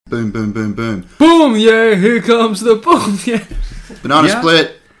Boom, boom, boom, boom. Boom, yeah, here comes the boom, yeah. Banana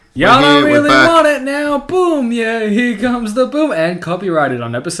Split. Y'all don't really back. want it now. Boom, yeah, here comes the boom. And copyrighted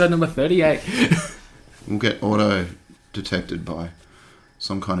on episode number 38. We'll get auto detected by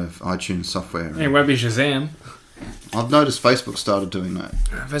some kind of iTunes software. It won't be Shazam. I've noticed Facebook started doing that.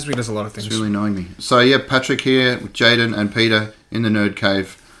 Facebook does a lot of things. It's really annoying me. So yeah, Patrick here with Jaden and Peter in the Nerd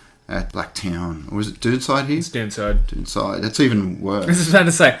Cave at Blacktown. Or is it Doonside here? It's Doonside. Doonside. That's even worse. I was about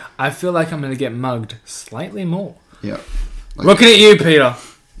to say, I feel like I'm going to get mugged slightly more. Yeah. Like, looking at you, Peter.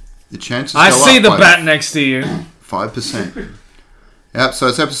 The chances I go see up the by bat next to you. 5%. Yep, so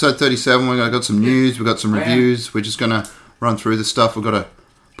it's episode 37. We've got some news. We've got some reviews. We're just going to run through the stuff. We've got a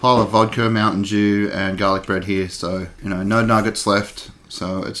pile of vodka, Mountain Dew, and garlic bread here. So, no nuggets left.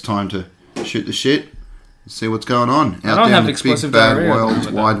 So it's time to shoot the shit and see what's going on out there in the big,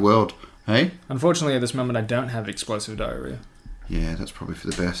 bad, wide world. Hey? Unfortunately, at this moment, I don't have explosive diarrhea. Yeah, that's probably for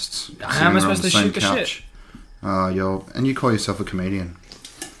the best. How am I supposed to shoot the shit? And you call yourself a comedian.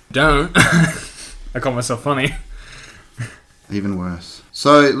 Don't. I call myself funny. Even worse.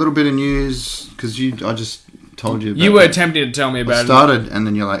 So, a little bit of news, because I just told you about you were attempting to tell me about it. Started, and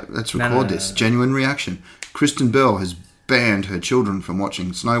then you're like, let's record this. Genuine reaction. Kristen Bell has banned her children from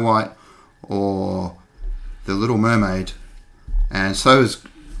watching Snow White or The Little Mermaid. And so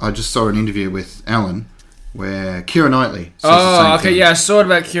I just saw an interview with Alan where Keira Knightley says the same thing. Yeah, I saw it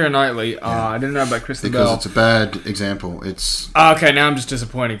about Keira Knightley. I didn't know about Kristen Bell. Because it's a bad example. Okay, now I'm just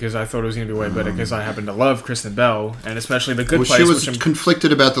disappointed because I thought it was going to be way better because I happen to love Kristen Bell and especially The Good Place. She was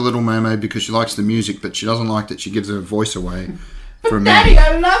conflicted about The Little Mermaid because she likes the music, but she doesn't like that she gives her voice away for a Daddy,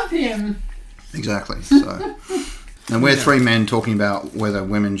 I love him. Exactly. So, and we're three men talking about whether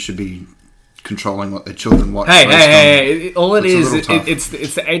women should be controlling what their children watch. Hey! All it is, it's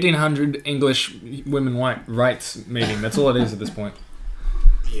the 1800 English women rights meeting. That's all it is at this point.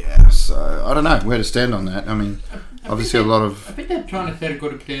 Yeah. So I don't know where to stand on that. I mean, obviously a lot of. I think they're trying to set a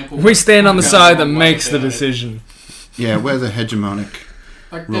good example. We stand on the side that makes the decision. Yeah, we're the hegemonic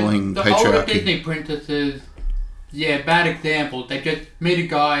ruling the patriarchy. older Disney princesses. Yeah, bad example. They just meet a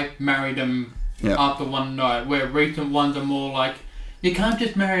guy, marry them after one night. Where recent ones are more like, you can't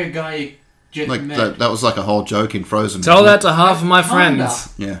just marry a guy you just met. That was like a whole joke in Frozen. Tell that to half of my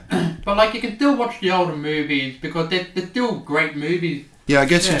friends. Yeah. But like, you can still watch the older movies because they're still great movies. Yeah, I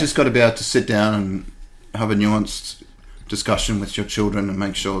guess you just got to be able to sit down and have a nuanced discussion with your children and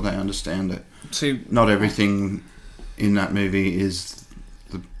make sure they understand that not everything in that movie is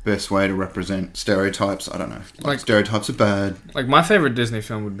the best way to represent stereotypes. I don't know. Like stereotypes are bad. Like, my favourite Disney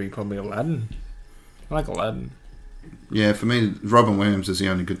film would be probably Aladdin. I like Aladdin. Yeah, for me, Robin Williams is the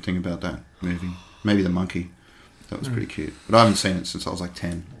only good thing about that movie. Maybe the monkey. That was pretty cute. But I haven't seen it since I was like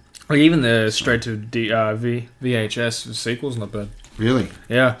 10. Like, even the straight-to-VHS sequel's not bad. Really?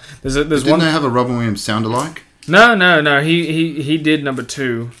 Yeah. Didn't they have a Robin Williams sound-alike? No. He did number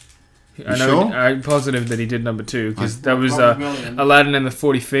 2. Sure? I'm positive that he did number 2 because that was Aladdin and the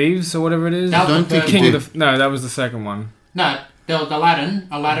 40 Thieves or whatever it is. I don't think he did. No, that was the second one. No, there was Aladdin,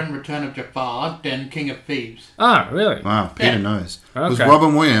 Return of Jafar, then King of Thieves. Ah, really? Wow, Peter knows. Okay. Was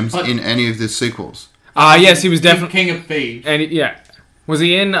Robin Williams in any of the sequels? Yes, he was definitely King of Thieves. And was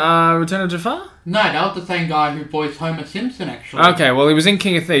he in Return of Jafar? No, that was the same guy who voiced Homer Simpson, actually. Okay, well, he was in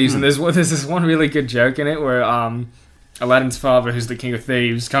King of Thieves, and there's this one really good joke in it where Aladdin's father, who's the King of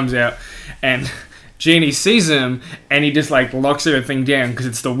Thieves, comes out and Genie sees him and he just like locks everything down because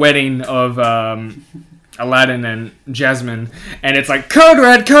it's the wedding of Aladdin and Jasmine, and it's like code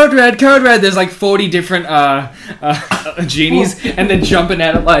red. There's like 40 different genies, and then jumping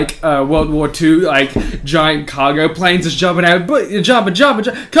out of like World War II, like giant cargo planes just jumping out, jumping,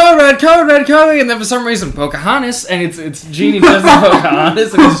 code red, and then for some reason Pocahontas, and it's Genie dressed as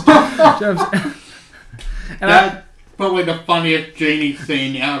Pocahontas, and just jumps. And that's probably the funniest Genie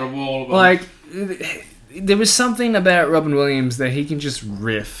scene out of all of them. Like, there was something about Robin Williams that he can just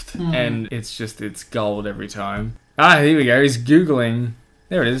riff, and it's gold every time. Here we go. He's Googling.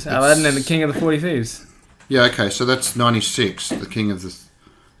 There it is. Aladdin and the King of the 40 Thieves. Yeah, okay. So that's 96, the King of the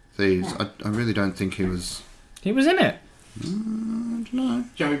Thieves. I really don't think he was... He was in it. I don't know.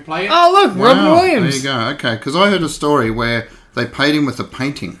 Shall we play it? Oh, look. Robin Williams. There you go. Okay. Because I heard a story where they paid him with a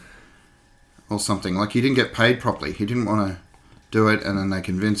painting or something. Like, he didn't get paid properly. He didn't want to do it, and then they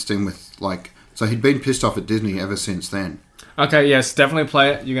convinced him with, like... So he'd been pissed off at Disney ever since then. Okay, yes, definitely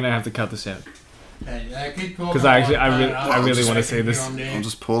play it. You're going to have to cut this out. Because I really want to see this. I'll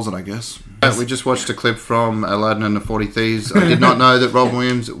just pause it, I guess. We just watched a clip from Aladdin and the 40 Thieves. I did not know that Robin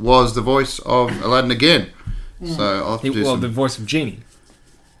Williams was the voice of Aladdin again. So I'll have to do the voice of Genie.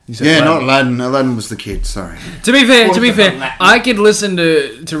 You said Yeah, Aladdin. not Aladdin. Aladdin was the kid. Sorry. To be fair, Aladdin. I could listen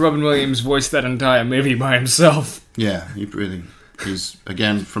to Robin Williams voice that entire movie by himself. Yeah, he's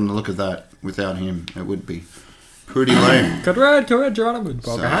again from the look of that. Without him, it would be pretty lame. Correct, Geronimo.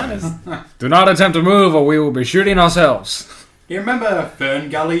 Pocahontas. Do not attempt to move, or we will be shooting ourselves. You remember Fern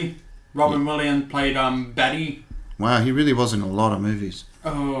Gully? Robin Williams played Batty. Wow, he really was in a lot of movies.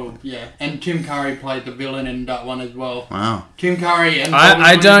 Oh yeah, and Tim Curry played the villain in that one as well. Wow. Tim Curry and I Robin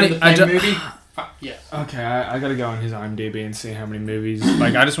Williams don't- in the I same don't- movie. Fuck yeah. Okay, I gotta go on his IMDb and see how many movies.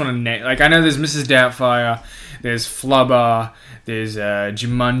 Like, I just want to name. Like, I know there's Mrs. Doubtfire, there's Flubber, there's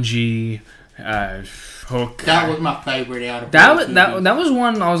Jumanji, Hook. That was my favourite out of That all was the that, movies. that was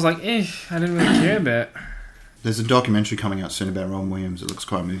one I was like, I didn't really care about. There's a documentary coming out soon about Robin Williams. It looks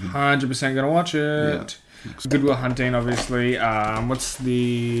quite moving. 100% gonna watch it. Good Will Hunting, obviously. What's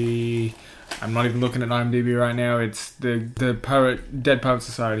the? I'm not even looking at IMDb right now. It's the Dead Poet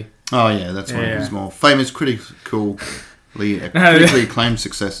Society. Oh yeah, that's one of his more famous critically acclaimed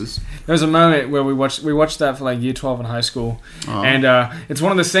successes. There was a moment where we watched that for like year 12 in high school, and it's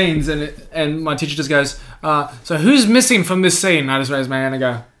one of the scenes, and my teacher just goes, "So who's missing from this scene?" And I just raise my hand and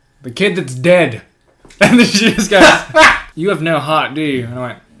go, "The kid that's dead." And then she just goes, "You have no heart, do you?" And I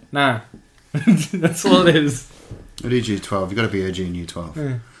went, "No." That's all it is. What is year 12? You've got to be edgy in year 12.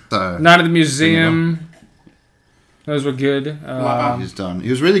 Yeah. So Night at the Museum. Those were good. he's done. He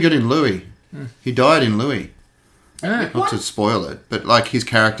was really good in Louis. He died in Louis. Ah. Not to spoil it, but like his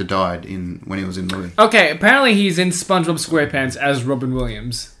character died when he was in Louis. Okay, apparently he's in SpongeBob SquarePants as Robin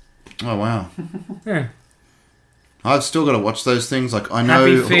Williams. Oh wow. Yeah. I've still got to watch those things. Like I know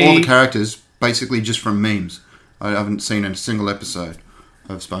Happy all Feet. the characters basically just from memes. I haven't seen a single episode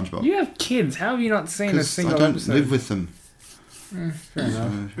of SpongeBob. You have kids. How have you not seen a 'Cause single I don't episode? live with them. Fair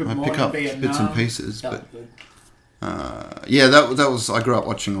enough. Good I Morning pick up Vietnam. bits and pieces, That but was good. yeah, that was. I grew up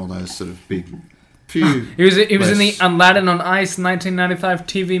watching all those sort of big. Few. He was in the less- Aladdin on Ice 1995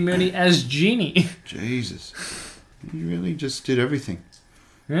 TV movie as Genie. Jesus, he really just did everything.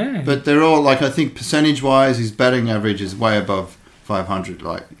 Yeah. But they're all like I think percentage-wise, his batting average is way above 500.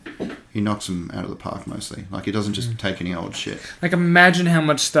 Like he knocks them out of the park mostly. Like he doesn't just take any old shit. Like, imagine how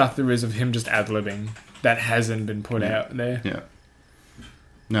much stuff there is of him just ad-libbing that hasn't been put out there. Yeah.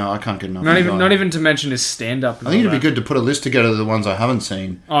 No, I can't get enough. Not even to mention his stand-up. I think it'd be good to put a list together of the ones I haven't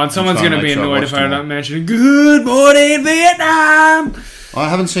seen. Oh, and someone's try and going to make be sure I annoyed watched if I them all. don't mention Good Morning Vietnam! I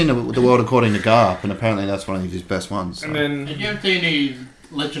haven't seen the World According to Garp, and apparently that's one of his best ones. So. And then... Have you ever seen the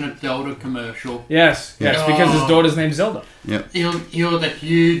Legend of Zelda commercial? Yes, Yeah. because his daughter's name's Zelda. He was a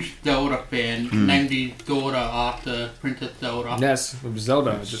huge Zelda fan. Hmm. Named his daughter after Princess Zelda. Yes, it was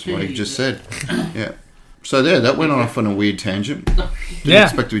Zelda. That's what he just said. Yeah. So there, that went off on a weird tangent. Didn't Yeah.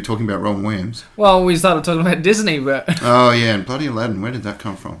 expect to be talking about Robin Williams. Well, we started talking about Disney, but Oh yeah, and bloody Aladdin. Where did that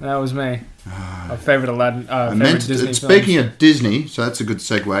come from? that was me. My favourite Aladdin, I favorite meant Disney speaking films. of Disney, so that's a good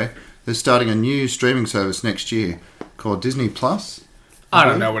segue. They're starting a new streaming service next year called Disney Plus. I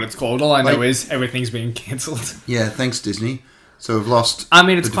don't know what it's called. All I know Like- is everything's being cancelled. Yeah, thanks Disney. So we've lost I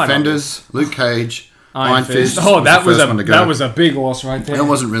mean, it's the quite Defenders, Luke Cage, Iron Fist. Fist. Oh, that was the first one to go. that was a big loss right there. That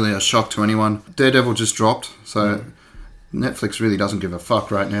wasn't really a shock to anyone. Daredevil just dropped, so Netflix really doesn't give a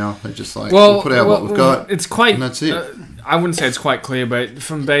fuck right now. They're just like, we'll put out what we've got, It's quite. and that's it. I wouldn't say it's quite clear, but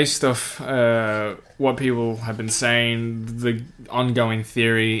from based off what people have been saying, the ongoing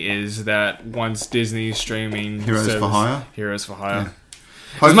theory is that once Disney's streaming Heroes for Hire? Heroes for Hire. Yeah.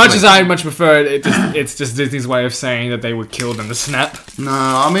 As much Hopefully. as I much prefer it, it's just Disney's way of saying that they were killed in the snap. No,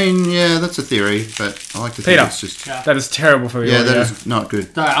 I mean, yeah, that's a theory, but I like to think Peter. it's just... That is terrible for you. Yeah, that is not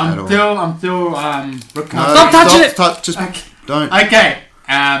good So at all. I'm still No, recovering. Stop touching it! Just Okay. don't. Okay.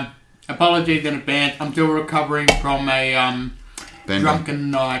 Apologies in advance. I'm still recovering from a Bend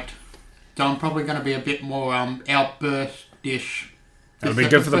drunken night, so I'm probably going to be a bit more outburst-ish. That'll be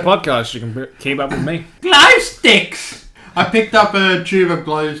good for the podcast. You can keep up with me. Glow sticks! I picked up a tube of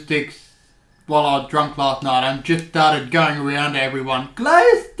glow sticks while I was drunk last night and just started going around to everyone. Glow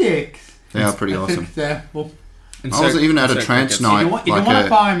sticks! They are pretty That's awesome. example. I was even at a trance If night. you want to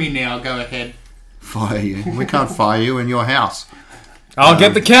fire me now, go ahead. Fire you. We can't fire you in your house. I'll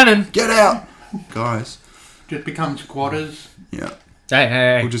get the cannon. Get out! Guys. Just become squatters. Yeah.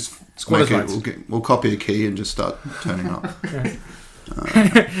 Hey. We'll just Squatters' make it, rights. we'll copy a key and just start turning up.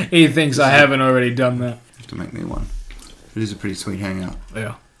 He thinks I haven't already done that. Have to make me one. It is a pretty sweet hangout.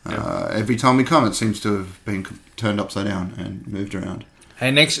 Yeah. Every time we come, it seems to have been turned upside down and moved around.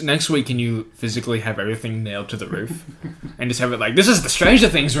 Hey, next week, can you physically have everything nailed to the roof and just have it like this is the Stranger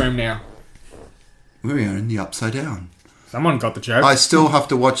Things room now? We are in the upside down. Someone got the joke. I still have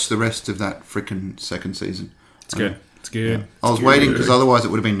to watch the rest of that frickin' second season. It's good. It's good. Yeah. I was waiting because otherwise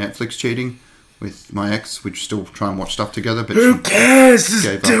it would have been Netflix cheating with my ex. We'd still try and watch stuff together. But Who cares?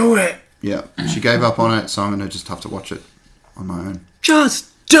 Just do it. Yeah, she gave up on it, so I'm going to just have to watch it on my own. Just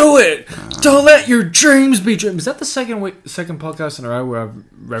do it. Don't let your dreams be dreams. Is that the second podcast in a row where I've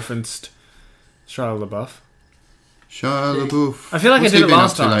referenced Shia LaBeouf? Shia LaBeouf. I feel like What's I did he it been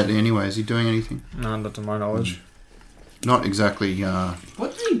last up to time. lately anyway? Is he doing anything? No, not to my knowledge. Not exactly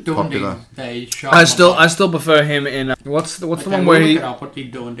What's he doing popular. these days? I still prefer him in what's the one where he What's he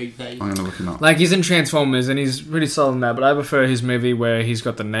doing these days? I'm going to look him up. like he's in Transformers and he's really solid in that, but I prefer his movie where he's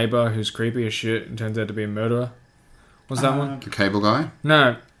got the neighbor who's creepy as shit and turns out to be a murderer. What's that one? The Cable Guy?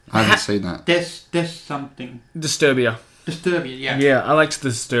 No, I haven't seen that. There's something. Disturbia. Disturbia, yeah. Yeah, I liked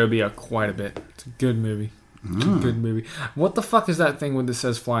Disturbia quite a bit. It's a good movie. It's a good movie. What the fuck is that thing when it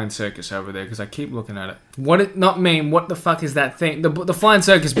says Flying Circus over there? Because I keep looking at it. Not mean. What the fuck is that thing? The Flying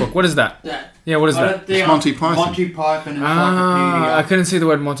Circus book. What is that? Yeah, what is that? It's Monty Python. Monty Python I Encyclopedia. couldn't see the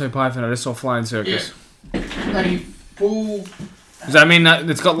word Monty Python. I just saw Flying Circus. Bloody fool. Does that mean that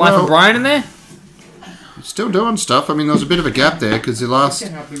it's got Life of Brian in there? Still doing stuff. I mean, there was a bit of a gap there because the last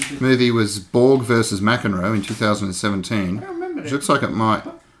movie was Borg versus McEnroe in 2017. I don't remember Which that. looks like it might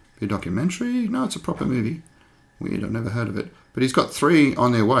be a documentary. No, it's a proper movie. Weird, I've never heard of it. But he's got 3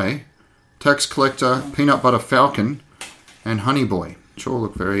 on their way. Tax Collector, Peanut Butter Falcon, and Honey Boy. Which all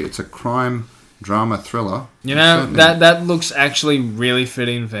look it's a crime, drama, thriller. You know, that looks actually really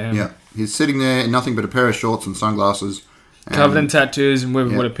fitting for him. Yeah, he's sitting there in nothing but a pair of shorts and sunglasses. And Covered in tattoos and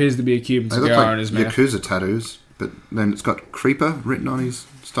with what appears to be a Cuban they look cigar like in his mouth. Yakuza tattoos, but then it's got Creeper written on his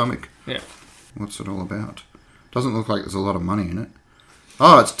stomach. Yeah. What's it all about? Doesn't look like there's a lot of money in it.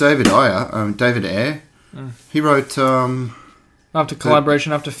 Oh, it's David Ayer. He wrote... After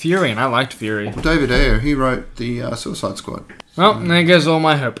collaboration after Fury, and I liked Fury. David Ayer, he wrote the Suicide Squad. Well, there goes all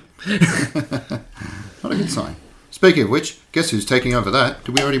my hope. Not a good sign. Speaking of which, guess who's taking over that?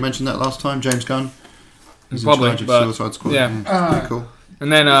 Did we already mention that last time? James Gunn? He's Probably, in charge of but Suicide Squad. yeah. Pretty cool. And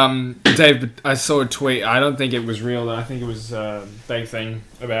then, Dave, I saw a tweet. I don't think it was real, though. I think it was a fake thing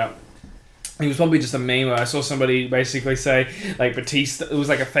about... It was probably just a meme where I saw somebody basically say, like, Batista... It was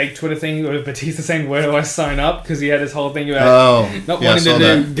like a fake Twitter thing where Batista saying, where do I sign up? Because he had this whole thing about not wanting to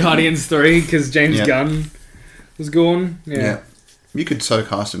do Guardians 3 because James Gunn was gone. Yeah. You could so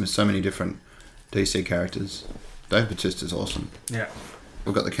cast him as so many different DC characters. Dave Bautista's awesome. Yeah.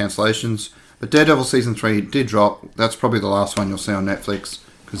 We've got the cancellations. But Daredevil Season 3 did drop. That's probably the last one you'll see on Netflix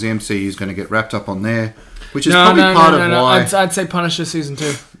because the MCU is going to get wrapped up on there, which is part of why... I'd say Punisher Season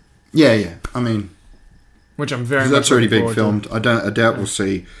 2. Yeah. I mean... Which I'm very much that's already been looking filmed. I doubt we'll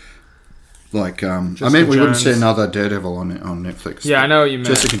see... Like, I mean, we wouldn't see another Daredevil on Netflix. Yeah, I know what you meant.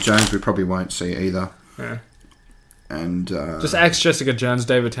 Jessica Jones we probably won't see either. Yeah. And... just ask Jessica Jones.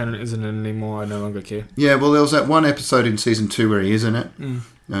 David Tennant isn't in it anymore. I no longer care. Yeah, well, there was that one episode in Season 2 where he is in it.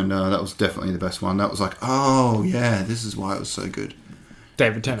 And that was definitely the best one. That was like, oh, yeah, this is why it was so good.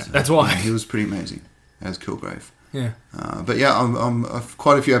 David Tennant. That's why. Yeah, he was pretty amazing as Kilgrave. Yeah. But yeah, I'm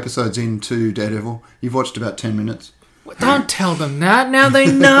quite a few episodes into Daredevil. You've watched about 10 minutes. Don't tell them that. Now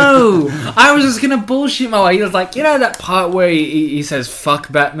they know. I was just going to bullshit my way. He was like, you know that part where he says, fuck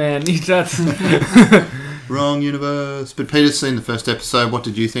Batman? That's... Wrong universe. But Peter's seen the first episode. What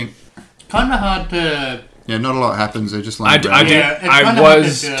did you think? Kind of hard to... Yeah, not a lot happens. They're just laying I Yeah,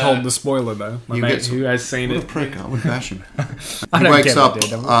 was told the spoiler, though. My You mate get some- who has seen What it. a prick. I would bash him. I He don't wakes get up it,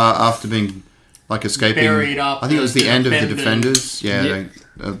 Daredevil. after being, like, escaping. Buried up I think it was the end of the Defenders. Defenders.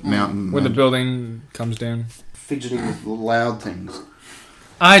 Yeah, a mountain. When the building comes down. fidgeting with loud things.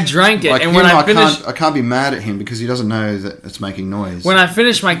 I drank it, Like and him, when I finished... I can't be mad at him because he doesn't know that it's making noise. When I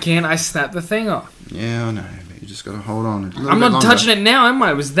finished my can, I snapped the thing off. Yeah, I know, but you just got to hold on a little I'm bit not longer. touching it now, am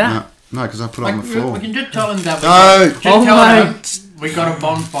I? It was that. No, because I put it on the floor. We can just tell him that No! we got a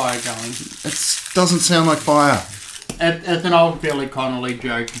bonfire going. It doesn't sound like fire. It's an old Billy Connolly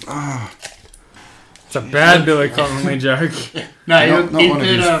joke. It's a bad Billy Connolly joke. No, Not one of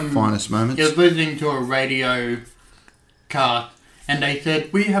his finest moments. He was listening to a radio cast, and they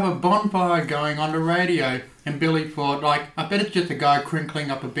said, we have a bonfire going on the radio. And Billy thought, like, I bet it's just a guy crinkling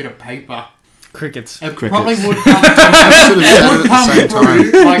up a bit of paper. Crickets. It Crickets. probably would come, I should have said it at the same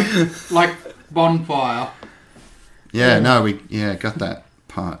time. through like bonfire. Yeah, no, we got that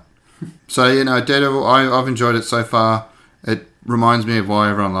part. So, Daredevil, I've enjoyed it so far. It reminds me of why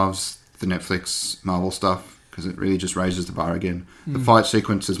everyone loves the Netflix Marvel stuff, because it really just raises the bar again. The fight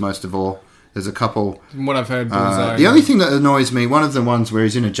sequences, most of all. There's a couple... From what I've heard, the only thing that annoys me, one of the ones where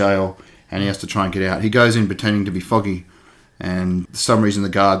he's in a jail and he has to try and get out, he goes in pretending to be Foggy, and for some reason the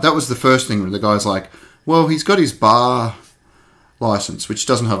guard... That was the first thing where the guy's like, well, he's got his bar license, which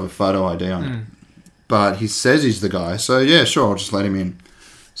doesn't have a photo ID on it. but he says he's the guy. So yeah, sure, I'll just let him in.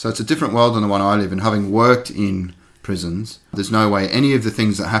 So it's a different world than the one I live in. Having worked in prisons, there's no way any of the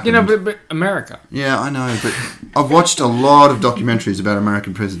things that happen. But America. Yeah, I know, but I've watched a lot of documentaries about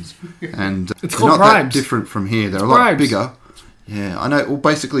American prisons, and it's they're not bribes. that different from here. They're a lot bigger. Yeah, I know. Well,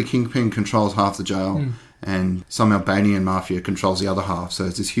 basically, Kingpin controls half the jail, and some Albanian mafia controls the other half. So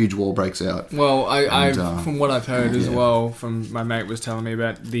it's this huge war breaks out. Well, from what I've heard as well, from my mate was telling me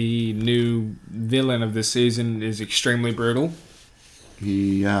about, the new villain of this season is extremely brutal.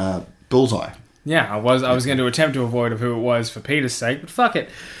 Bullseye. Yeah, I was going to attempt to avoid who it was for Peter's sake, but fuck it.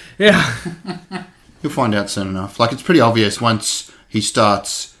 Yeah. You'll find out soon enough. Like, it's pretty obvious once he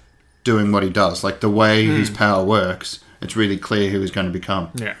starts doing what he does. Like, the way his power works, it's really clear who he's going to become.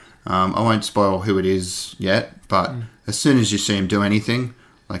 Yeah. I won't spoil who it is yet, but as soon as you see him do anything,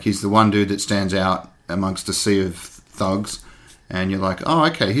 like, he's the one dude that stands out amongst a sea of thugs, and you're like, oh,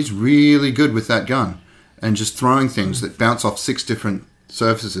 okay, he's really good with that gun. And just throwing things that bounce off 6 different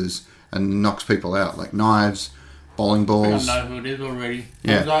surfaces and knocks people out, like knives, bowling balls. I don't know who it is already.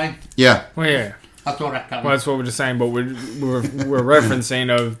 Yeah. Bullseye? Yeah. Well, yeah. I saw that coming. Well, that's what we're just saying, but we're referencing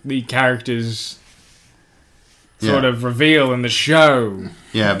of the characters sort of reveal in the show.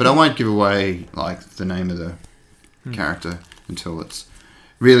 Yeah, but I won't give away like the name of the character until it's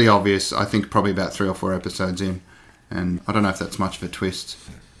really obvious. I think probably about 3 or 4 episodes in, and I don't know if that's much of a twist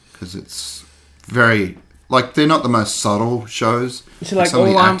because it's very. Like, they're not the most subtle shows. So, like, some of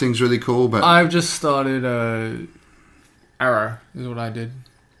the acting's really cool, but... I've just started Arrow, is what I did.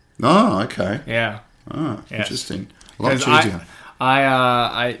 Oh, okay. Yeah. Oh, yes. Interesting. A lot cheesier.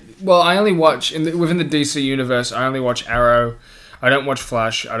 I only watch... within the DC universe, I only watch Arrow. I don't watch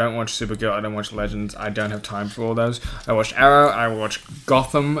Flash. I don't watch Supergirl. I don't watch Legends. I don't have time for all those. I watch Arrow. I watch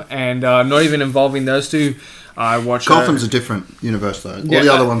Gotham. And not even involving those two... I watch Gotham's a different universe though. All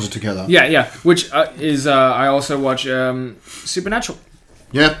the other ones are together. Yeah. Which is I also watch Supernatural.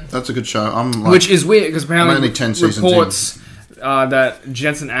 Yeah, that's a good show. Which is weird because apparently only 10 seasons reports that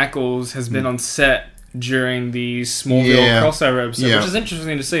Jensen Ackles has been on set during the Smallville crossover episode, which is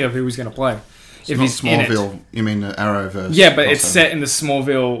interesting to see of who he's going to play. If he's Smallville, in it. You mean the Arrowverse? Yeah, but it's set in the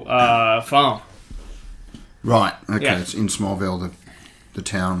Smallville farm. Right. Okay, it's in Smallville, the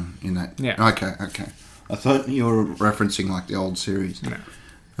town in that. Yeah. Okay. I thought you were referencing like the old series. No.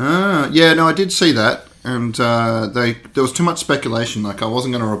 I did see that, and there was too much speculation. Like, I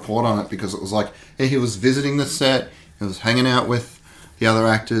wasn't going to report on it because it was like, hey, he was visiting the set, he was hanging out with the other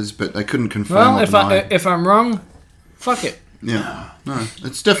actors, but they couldn't confirm. Well, if I'm wrong, fuck it. Yeah, no,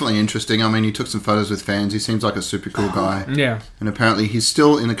 it's definitely interesting. I mean, he took some photos with fans. He seems like a super cool guy. Yeah, and apparently he's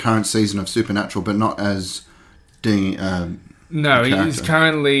still in the current season of Supernatural, but not as No, he's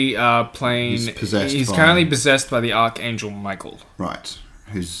currently playing. He's currently possessed by the Archangel Michael. Right.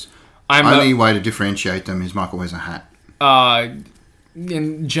 Who's only way to differentiate them is Michael wears a hat.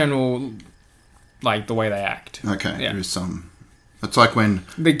 In general, like the way they act. Okay. Yeah. There is some. It's like when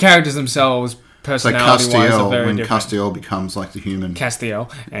the characters themselves, personality-wise, are very different. When Castiel becomes like the human. Castiel,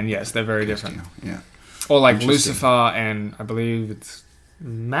 and yes, they're very different. Yeah. Or like Lucifer, and I believe it's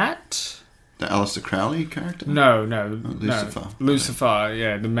Matt. The Aleister Crowley character? No, Lucifer. Lucifer,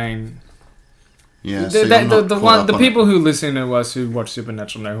 yeah, the main. Yeah, the people who listen to us who watch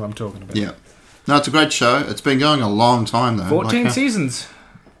Supernatural know who I'm talking about. Yeah. No, it's a great show. It's been going a long time though. 14 seasons.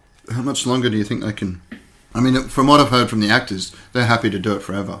 How much longer do you think they can? I mean, from what I've heard from the actors, they're happy to do it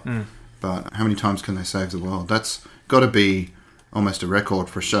forever. But how many times can they save the world? That's got to be almost a record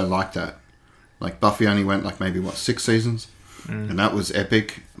for a show like that. Like Buffy only went like maybe 6 seasons. And that was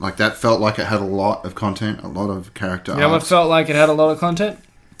epic. Like, that felt like it had a lot of content, a lot of character arcs. What felt like it had a lot of content?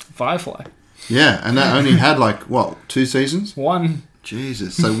 Firefly. Yeah, and that only had 2 seasons? 1.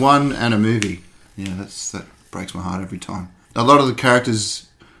 Jesus. So 1 and a movie. Yeah, that breaks my heart every time. A lot of the characters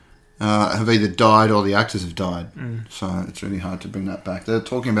have either died or the actors have died. So it's really hard to bring that back. They're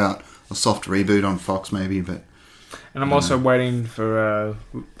talking about a soft reboot on Fox maybe, but... And I'm also waiting for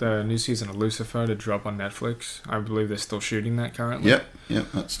the new season of Lucifer to drop on Netflix. I believe they're still shooting that currently. Yep,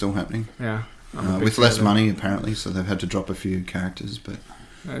 that's still happening. Yeah. With less money, apparently, so they've had to drop a few characters, but...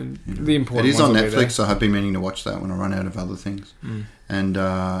 The important it is on Netflix, so I've been meaning to watch that when I run out of other things. And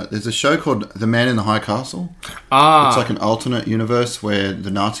there's a show called The Man in the High Castle. It's like an alternate universe where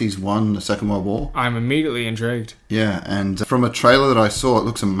the Nazis won the Second World War. I'm immediately intrigued. Yeah, and from a trailer that I saw, it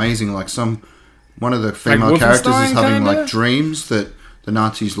looks amazing. Like one of the female characters is having dreams that the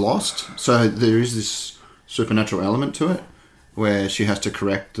Nazis lost. So there is this supernatural element to it where she has to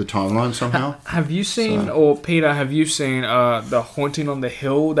correct the timeline somehow. Have you seen, or Peter, have you seen The Haunting on the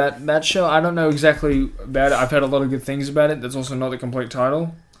Hill, that show? I don't know exactly about it. I've heard a lot of good things about it. That's also not the complete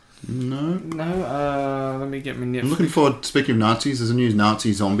title. No. Let me get my Netflix. I'm looking forward. Speaking of Nazis, there's a new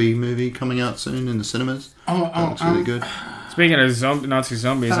Nazi zombie movie coming out soon in the cinemas. Looks really good. Speaking of Nazi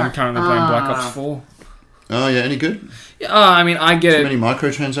zombies, I'm currently playing Black Ops 4. Oh yeah, any good? Yeah, I mean, I get Too it. many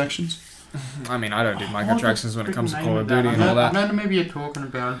microtransactions. I mean, I don't do microtransactions when it comes to Call of Duty and all I that. know the movie you're talking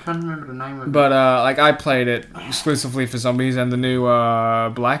about. I'm trying to remember the name of it. But like, I played it exclusively for zombies and the new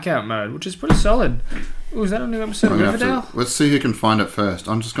Blackout mode, which is pretty solid. Ooh, is that a new episode of Riverdale? Let's see who can find it first.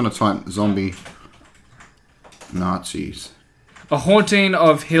 I'm just going to type zombie Nazis. A Haunting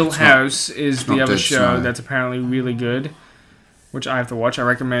of Hill House is the other show Snow. that's apparently really good, which I have to watch. I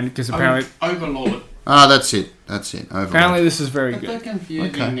recommend because apparently Overlord. Ah, that's it. Overlord. apparently this is very It's so good.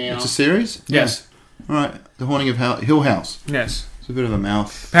 confusing Okay, now. it's a series. Yes, All right, The Haunting of Hill House. yes. It's a bit of a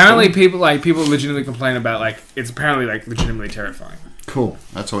mouth. Apparently, people legitimately complain about it's apparently legitimately terrifying. Cool.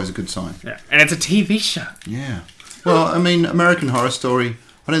 That's always a good sign. Yeah, and it's a TV show. Yeah. Well, I mean, American Horror Story.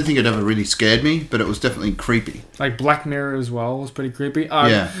 I don't think it ever really scared me, but it was definitely creepy. Like Black Mirror as well was pretty creepy.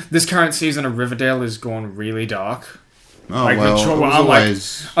 Yeah. This current season of Riverdale has gone really dark. Oh Like, well, literal- it was I'm like-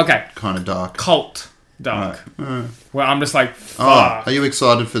 always Okay, kind of dark. cult dark. Right. Where I'm just like, Oh, fuck. are you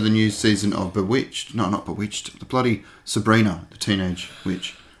excited for the new season of Bewitched? No, not Bewitched. The bloody Sabrina, the teenage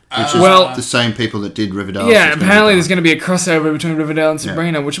witch. Which is Well- the same people that did Riverdale. Yeah, apparently there's going to be a crossover between Riverdale and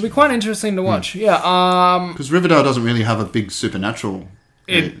Sabrina, which will be quite interesting Hmm. to watch. Yeah, Because Riverdale doesn't really have a big supernatural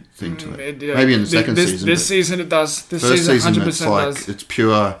thing to it. Maybe in the second season. This but season it does. This first season season 100% it's like does. it's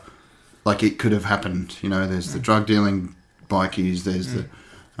pure, like it could have happened. You know, there's the drug dealing bikies. There's the.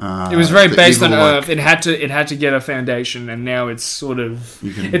 It was very the based on evil, Earth. It had to get a foundation, and now it's sort of.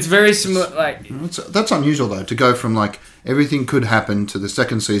 It's very similar. Like That's unusual though, to go from like everything could happen to the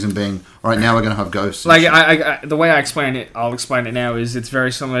second season being all right. Now we're going to have ghosts. and like shit. I the way I explain it, I'll explain it now. Is it's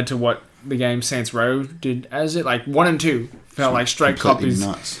very similar to what the game Saints Row did as it. Like 1 and 2 felt like straight Completely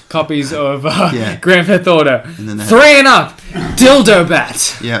copies of Yeah. Grand Theft Auto. And then they 3 and up, dildo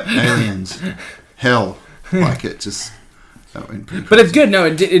bat. Yeah, aliens, hell, like it just. That went pretty But it's crazy. good. No,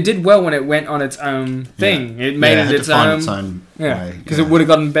 it did well when it went on its own thing. Yeah. It made Yeah, it had its to find own. its own Yeah, way. because it would have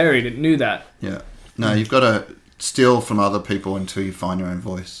gotten buried. It knew that, Yeah. No, you've got to steal from other people until you find your own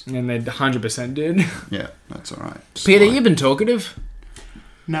voice. and they 100% did. Yeah, that's all right. Peter, Smart. you've been talkative.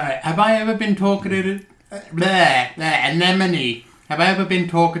 No, have I ever been talkative? Anemone. Have I ever been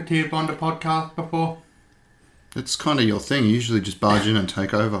talkative on the podcast before? It's kind of your thing. You usually just barge in and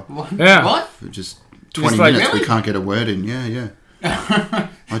take over. What? Yeah. What? For just 20 like- minutes, we Really? can't get a word in. Yeah.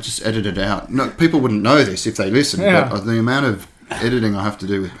 I just edit it out. No, people wouldn't know this if they listened, Yeah. but the amount of editing I have to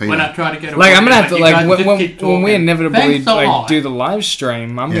do with Peter. When I try to get a Like word I'm gonna in, have to you like guys just keep when we talking. inevitably Thanks a like lot. do the live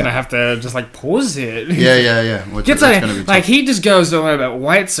stream. I'm Yeah. gonna have to just like pause it. Yeah. Which, Gets that's like, gonna be like tough. he just goes on about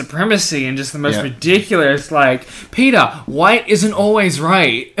white supremacy and just the most Yeah. ridiculous. Like Peter, white isn't always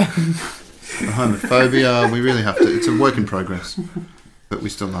right. The homophobia, we really have to. It's a work in progress, but we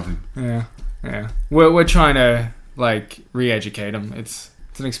still love him. Yeah. We're trying to like re-educate him. It's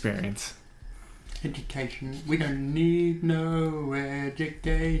an experience. Education. We don't need no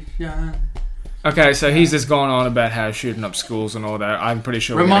education. Okay, so he's just gone on about how shooting up schools and all that. I'm pretty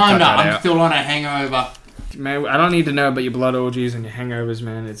sure we're gonna Reminder, cut that I'm out. still on a hangover. Man, I don't need to know about your blood orgies and your hangovers,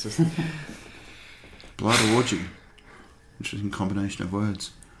 man. It's just Blood orgy. Interesting combination of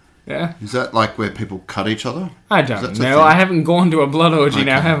words. yeah. Is that like where people cut each other? I Is don't that a know. thing? I haven't gone to a blood orgy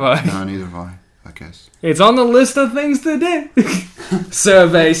now, Okay. have I? No, neither have I guess. It's on the list of things to do.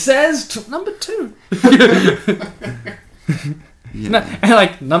 Survey says number 2. Yeah. No, and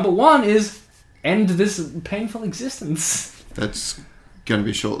like number 1 is end this painful existence. That's going to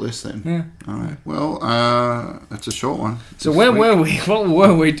be a short list then. Yeah. All right. Well, that's a short one. So This where week. were we? What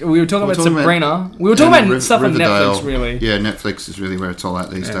were we? We were talking We're about talking about- Sabrina. We were talking And about stuff on Riverdale. Netflix, really. Yeah, Netflix is really where it's all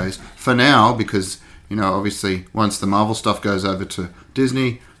at these Yeah. days. For now, because, obviously once the Marvel stuff goes over to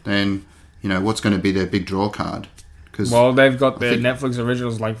Disney, then, what's going to be their big draw card? Because Well, they've got their think- Netflix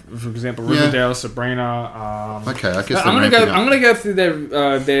originals, like for example, Yeah. Riverdale, Sabrina. okay, I guess I'm they're gonna ramping up. I'm gonna go through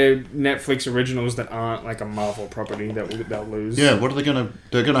their Netflix originals that aren't like a Marvel property that they'll lose. Yeah, what are they going to...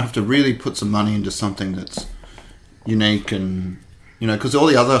 They're going to have to really put some money into something that's unique and... because all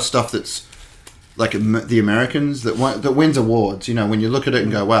the other stuff that's like the Americans that wins awards, when you look at it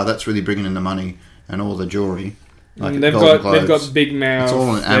and go, wow, that's really bringing in the money and all the jewelry. Like they've Golden got Globes. Big Mouth. It's all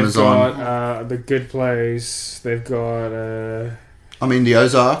on they've Amazon. got The Good Place. They've got I mean, the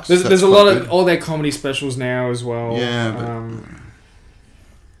Ozarks. there's that's a quite lot good. of all their comedy specials now as well. Yeah, but um,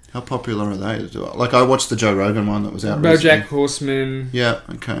 how popular are they? Like, I watched the Joe Rogan one that was out BoJack recently. Horseman. Yeah,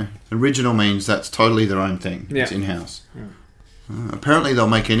 okay. Original means that's totally their own thing. Yeah. It's in-house. Yeah. Apparently they'll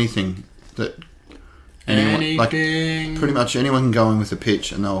make anything that Anything. Pretty much anyone can go in with a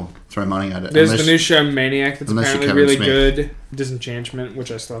pitch and they'll throw money at it. There's the new show Maniac that's unless apparently you're really Kevin good. Disenchantment,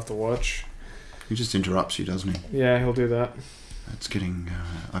 which I still have to watch. He just interrupts you, doesn't he? Yeah, he'll do that. It's getting...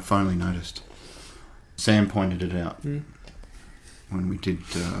 I finally noticed. Sam pointed it out when we did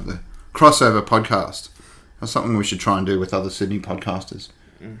the crossover podcast. That's something we should try and do with other Sydney podcasters.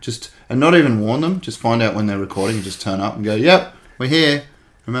 And not even warn them, just find out when they're recording and just turn up and go, yep, we're here.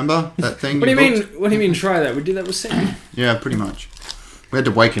 Remember that thing? What do you mean try that? We did that with Sam. Yeah, pretty much. We had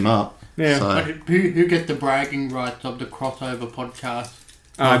to wake him up. Yeah. So. Who gets the bragging rights of the crossover podcast?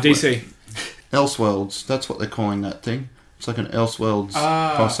 DC. Elseworlds, that's what they're calling that thing. It's like an Elseworlds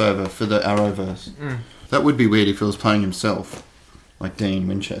crossover for the Arrowverse. That would be weird if he was playing himself, like Dean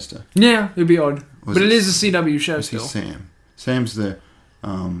Winchester. Yeah, it'd be odd. But it is a CW show still. Sam. Sam's the...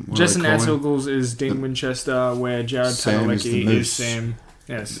 Jason Atzilgles is Dean Winchester, where Jared Padalecki is Sam.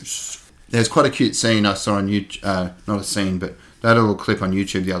 Yes. There's quite a cute scene I saw on YouTube, not a scene, but they had a little clip on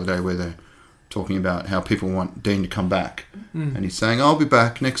YouTube the other day where they're talking about how people want Dean to come back. And he's saying, I'll be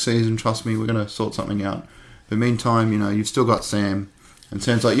back next season, trust me, we're going to sort something out. But meantime, you've still got Sam. And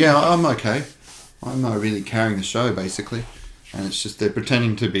Sam's like, yeah, I'm okay. I'm not really carrying the show, basically. And it's just they're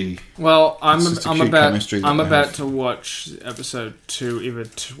pretending to be. Well, I'm about to watch episode 2 either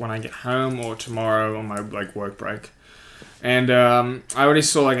when I get home or tomorrow on my work break. And I already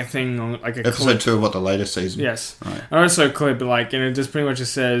saw a thing on a episode clip. 2 of what, the latest season? Yes. Right. I already saw a clip, and it just pretty much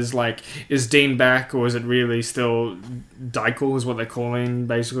just says is Dean back or is it really still Dykel is what they're calling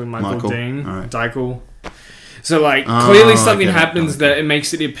basically Michael Dean. Right. Dykel. So, clearly something happens that it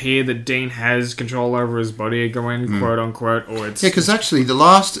makes it appear that Dean has control over his body again, quote unquote, or it's... Yeah, because actually the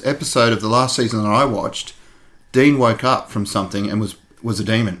last episode of the last season that I watched, Dean woke up from something and was a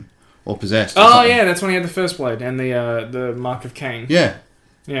demon or possessed. Or something. Yeah, that's when he had the first blade and the Mark of Cain. Yeah.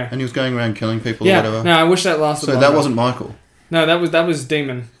 Yeah. And he was going around killing people or whatever. No, I wish that lasted So longer. that wasn't Michael? No, that was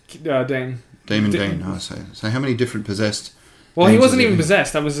Demon. Dean. Dean, I say. So how many different possessed... Well, he wasn't even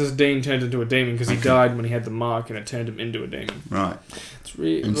possessed. That was just Dean turned into a demon because he died when he had the mark and it turned him into a demon. Right. It's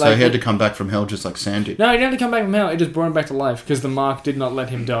really, and so he had to come back from hell just like Sam did. No, he didn't have to come back from hell. It just brought him back to life because the mark did not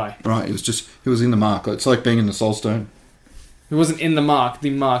let him die. Right. He was in the mark. It's like being in the Soul Stone. He wasn't in the mark. The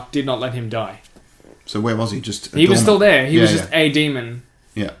mark did not let him die. So where was he? Just he was still there. He was just a demon.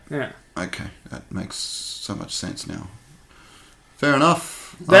 Yeah. Yeah. Okay. That makes so much sense now. Fair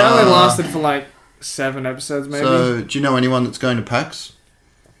enough. That only lasted for 7 episodes maybe. So do you know anyone that's going to PAX?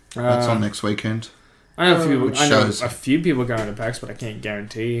 That's on next weekend. I know a few people going to PAX, but I can't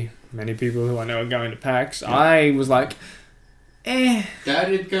guarantee many people who I know are going to PAX. Yeah. I was like, That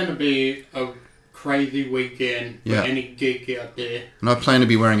is going to be a crazy weekend for any geek out there. And I plan to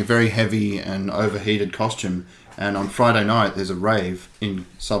be wearing a very heavy and overheated costume. And on Friday night, there's a rave in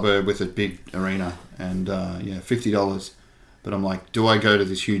suburb with a big arena. And, $50. But I'm like, do I go to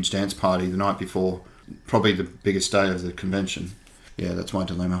this huge dance party the night before? Probably the biggest day of the convention. Yeah, that's my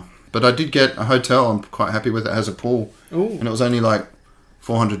dilemma. But I did get a hotel. I'm quite happy with it. It has a pool. Ooh. And it was only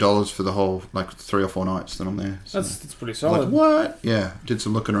 $400 for the whole 3 or 4 nights that I'm there. So that's pretty solid. What? Yeah, did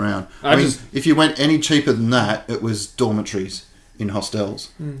some looking around. I mean, if you went any cheaper than that, it was dormitories in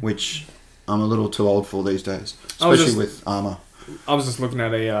hostels, which I'm a little too old for these days, especially with Armour. I was just looking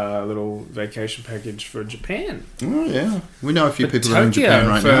at a little vacation package for Japan. Oh, yeah. We know a few people that are in Japan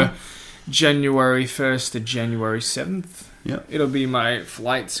right now. January 1st to January 7th. Yep. It'll be my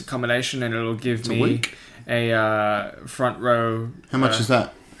flights, accommodation, and it'll give me a front row. How much is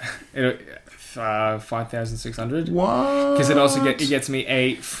that? 5,600. What? Because it gets me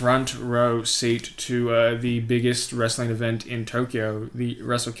a front row seat to the biggest wrestling event in Tokyo, the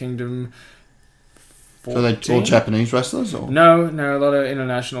Wrestle Kingdom 14. So they're all Japanese wrestlers? Or? No, a lot of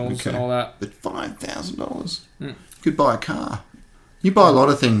internationals and all that. But $5,000. You could buy a car. You buy a lot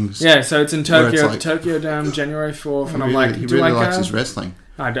of things. Yeah, so it's in Tokyo, the Tokyo Dome, January 4th, and I'm like, he really likes his wrestling.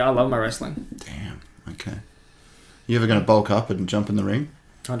 I do. I love my wrestling. Damn. Okay. You ever going to bulk up and jump in the ring?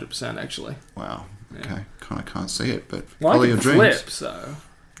 100%, actually. Wow. Okay. Yeah. Kind of can't see it, but follow your dreams. Flip, so.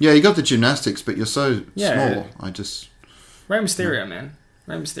 Yeah, you got the gymnastics, but you're so small. Rey Mysterio, man.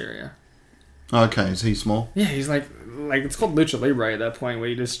 Rey Mysterio. Okay, is he small? Yeah, he's like it's called Lucha Libre at that point where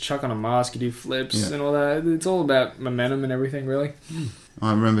you just chuck on a mask, you do flips and all that. It's all about momentum and everything, really.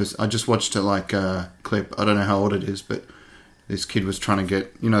 I remember I just watched a clip. I don't know how old it is, but this kid was trying to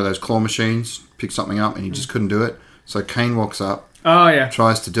get, those claw machines, pick something up, and he just couldn't do it. So Kane walks up. Oh, yeah.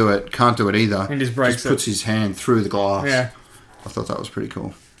 Tries to do it, can't do it either. And just breaks puts his hand through the glass. Yeah. I thought that was pretty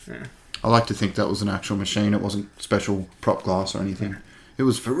cool. Yeah. I like to think that was an actual machine. It wasn't special prop glass or anything. It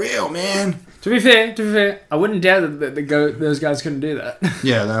was for real, man. To be fair, I wouldn't doubt that those guys couldn't do that.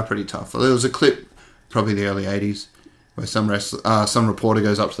 Yeah, they were pretty tough. There was a clip probably the early 80s, where some reporter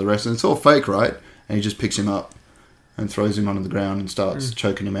goes up to the wrestler. It's all fake, right? And he just picks him up and throws him onto the ground and starts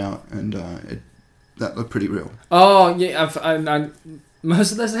choking him out. And that looked pretty real. Oh, yeah.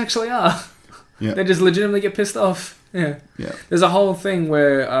 Most of those actually are. Yeah. They just legitimately get pissed off. Yeah. There's a whole thing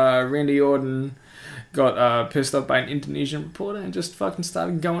where Randy Orton got pissed off by an Indonesian reporter and just fucking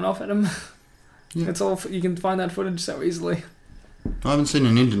started going off at him. Yeah. It's all. You can find that footage so easily. I haven't seen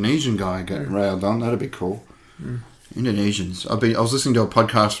an Indonesian guy get railed on. That'd be cool. Indonesians. I was listening to a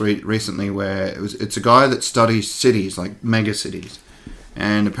podcast recently where it's a guy that studies cities, like mega cities,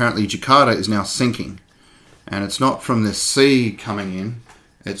 and apparently Jakarta is now sinking, and it's not from the sea coming in.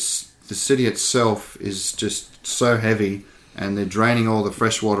 It's the city itself is just so heavy, and they're draining all the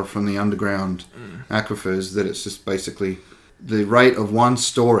fresh water from the underground aquifers that it's just basically the rate of one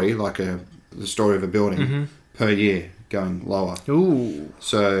story, like the story of a building per year, going lower. Ooh.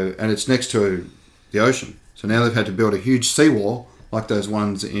 So, and it's next to the ocean. So now they've had to build a huge seawall, like those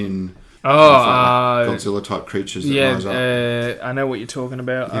ones in Godzilla type creatures that rise up. I know what you're talking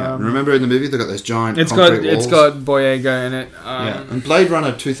about. Yeah. Remember in the movie they got those giant It's walls? got Boyega in it. And Blade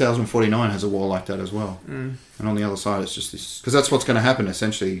Runner 2049 has a wall like that as well. And on the other side it's just this, because that's what's going to happen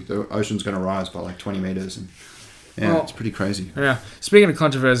essentially. The ocean's going to rise by like 20 meters and it's pretty crazy. Yeah. Speaking of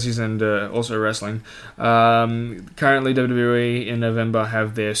controversies and also wrestling, currently WWE in November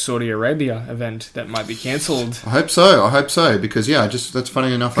have their Saudi Arabia event that might be cancelled. I hope so, because that's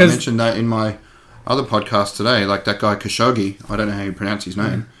funny enough. I mentioned that in my other podcast today. Like that guy Khashoggi, I don't know how you pronounce his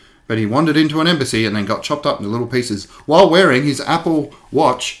name, but he wandered into an embassy and then got chopped up into little pieces while wearing his Apple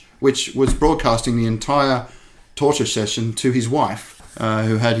Watch, which was broadcasting the entire torture session to his wife,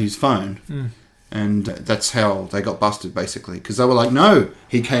 who had his phone. And that's how they got busted, basically. Because they were like, no,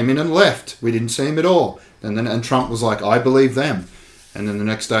 he came in and left. We didn't see him at all. And Trump was like, I believe them. And then the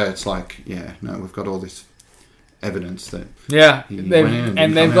next day it's like, yeah, no, we've got all this evidence that he went in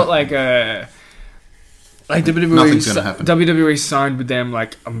and they've got like a... Like nothing's going to happen. WWE signed with them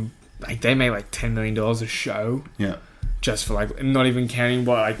like they made like $10 million a show. Yeah. Just for like, not even counting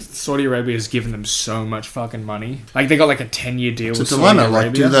what, like, Saudi Arabia has given them so much fucking money. Like, they got like a 10-year deal with Saudi Arabia.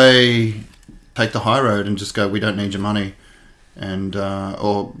 Like, do they take the high road and just go, we don't need your money, and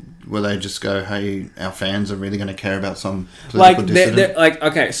or will they just go, hey, our fans are really going to care about some political dissident? They're, like,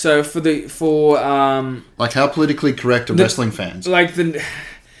 okay, so for like how politically correct are wrestling fans? Like the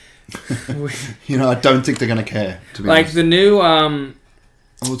I don't think they're going to care, to be honest. The new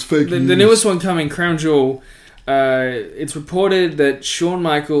it's fake the newest one coming, Crown Jewel. It's reported that Shawn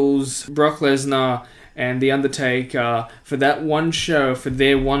Michaels, Brock Lesnar, and The Undertaker, for that one show, for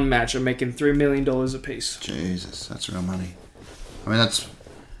their one match, are making $3 million a piece. Jesus, that's real money. I mean, that's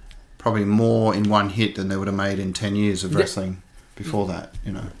probably more in one hit than they would have made in 10 years of wrestling before that,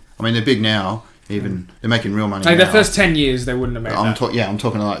 I mean, they're big now. Even they're making real money. Like now. the first 10 years, they wouldn't have made that. I'm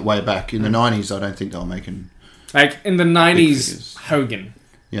talking like way back in the 90s. I don't think they were making. Like in the 90s, Hogan.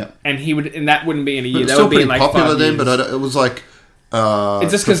 Yeah, and that wouldn't be in a year. But that would be in like popular 5 then. years. But it was like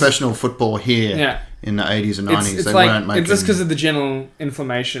it's just professional football here in the 80s and 90s. It's they like, weren't making. It's just because of the general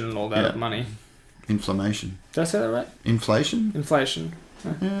inflammation and all that of money. Inflammation. Did I say that right? Inflation.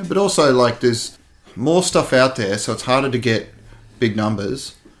 Yeah, but also like there's more stuff out there, so it's harder to get big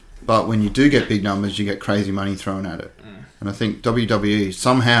numbers. But when you do get big numbers, you get crazy money thrown at it. And I think WWE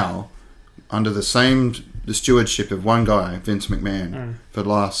somehow, under the stewardship of one guy, Vince McMahon, for the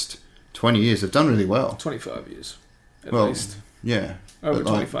last 20 years, have done really well. 25 years, at least. Yeah. Over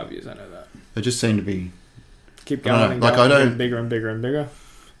 25 years, I know that. They just seem to be... Keep going getting bigger and bigger and bigger.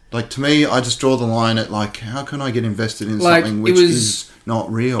 Like, to me, I just draw the line at, like, how can I get invested in something which is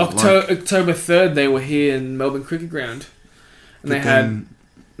not real? October 3rd, they were here in Melbourne Cricket Ground. And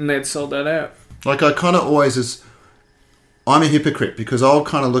they had sold that out. Like, I kind of always... I'm a hypocrite because I'll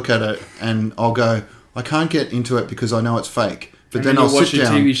kind of look at it and I'll go, I can't get into it because I know it's fake. But then I'll sit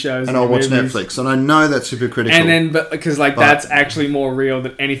down TV shows and I'll watch Netflix. And I know that's hypocritical. And then, because that's actually more real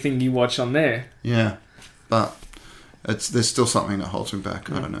than anything you watch on there. Yeah. But there's still something that holds me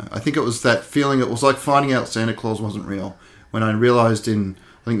back. I don't know. I think it was that feeling. It was like finding out Santa Claus wasn't real. When I realised in,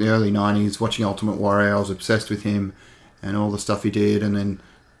 I think, the early 90s, watching Ultimate Warrior, I was obsessed with him and all the stuff he did. And then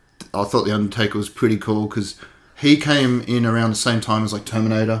I thought The Undertaker was pretty cool because he came in around the same time as like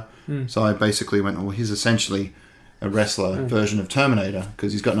Terminator. So I basically went, well, he's essentially a wrestler version of Terminator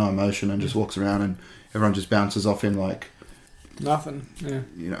because he's got no emotion and just walks around and everyone just bounces off him like nothing.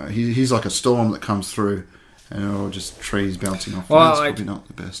 Yeah. He's like a storm that comes through and they're all just trees bouncing off. Well, that's probably not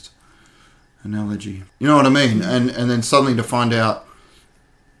the best analogy. You know what I mean? And then suddenly to find out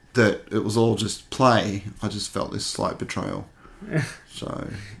that it was all just play, I just felt this slight betrayal. So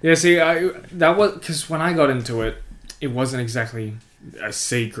Yeah, see, that was because when I got into it, it wasn't exactly a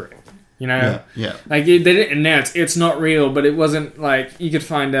secret. You know, yeah. like they didn't announce it's not real, but it wasn't like you could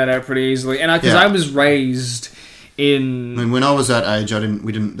find that out pretty easily. And because I was raised in, I mean, when I was that age,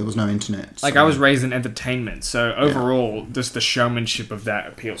 there was no internet. So. Like I was raised in entertainment, so overall, just the showmanship of that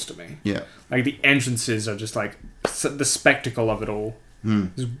appeals to me. Yeah, like the entrances are just like the spectacle of it all.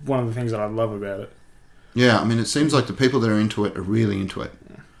 Is one of the things that I love about it. Yeah, I mean, it seems like the people that are into it are really into it.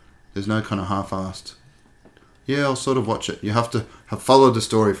 There's no kind of half-assed. Yeah, I'll sort of watch it. You have to have followed the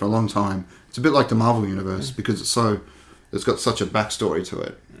story for a long time. It's a bit like the Marvel Universe because it's got such a backstory to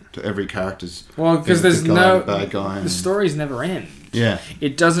it, to every character's. Well, because there's no bad guy. The stories never end. Yeah,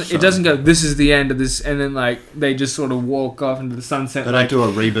 it doesn't. So, it doesn't go. This is the end of this, and then like they just sort of walk off into the sunset. They don't do a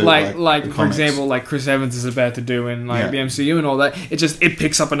reboot. Like for example, like Chris Evans is about to do in the MCU and all that. It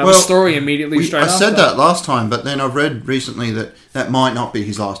picks up another story immediately straight. I said that last time, but then I've read recently that might not be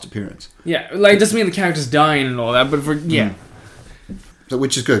his last appearance. Yeah, like it doesn't mean the character's dying and all that, but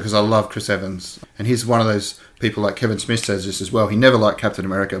which is good because I love Chris Evans, and he's one of those people like Kevin Smith says this as well. He never liked Captain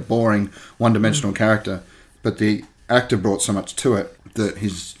America, boring, one-dimensional character, but the actor brought so much to it that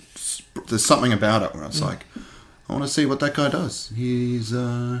there's something about it where I was like, I want to see what that guy does. He's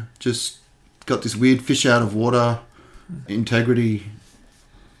just got this weird fish out of water integrity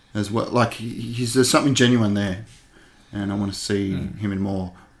as well. Like there's something genuine there, and I want to see him in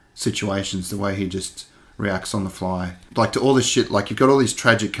more situations. The way he just reacts on the fly, like to all this shit. Like you've got all these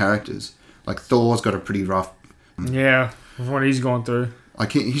tragic characters. Like Thor's got a pretty rough. Yeah, what he's going through.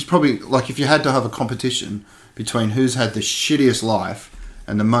 Like he's probably like if you had to have a competition between who's had the shittiest life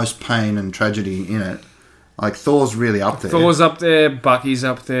and the most pain and tragedy in it, like Thor's really up there. Thor's up there. Bucky's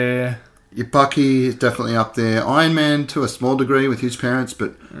up there. Your Bucky is definitely up there. Iron Man to a small degree with his parents,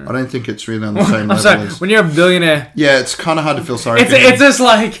 but I don't think it's really on the same level as... When you're a billionaire... Yeah, it's kind of hard to feel sorry for him. It's just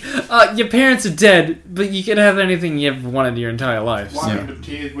like, your parents are dead, but you can have anything you ever wanted your entire life. Wiping the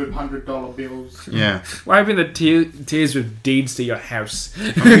tears with $100 bills. Yeah. Wiping the tears with deeds to your house.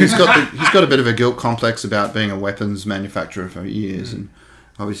 I mean, he's got a bit of a guilt complex about being a weapons manufacturer for years, and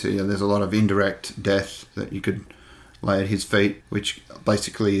obviously there's a lot of indirect death that you could... lay at his feet, which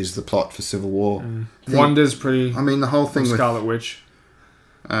basically is the plot for Civil War. Wanda's pretty... I mean, the whole thing with... Scarlet Witch.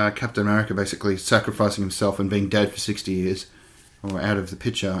 Captain America basically sacrificing himself and being dead for 60 years, or out of the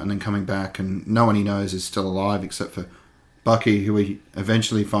picture, and then coming back, and no one he knows is still alive except for Bucky, who he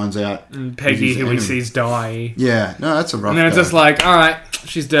eventually finds out... And Peggy, who he sees die. Yeah, no, that's a rough And then it's just like, alright,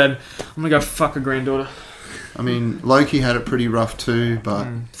 she's dead. I'm gonna go fuck her granddaughter. I mean, Loki had it pretty rough too, but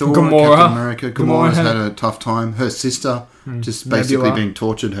Thor, Gamora. Captain America, Gamora's had a tough time. Her sister, just basically Nebula. being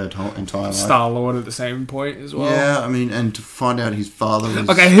tortured her entire life. Star-Lord at the same point as well. Yeah, I mean, and to find out his father was...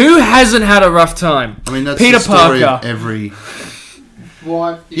 Okay, who hasn't had a rough time? I mean, that's Peter the story Parker. of every...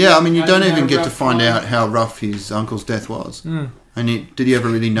 What? Yeah, I mean, you don't even get to find out how rough his uncle's death was. And did he ever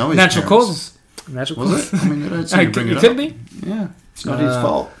really know his Natural parents? causes. Natural Was causes. it? I mean, they don't seem to bring it up. It could be. Yeah, it's not his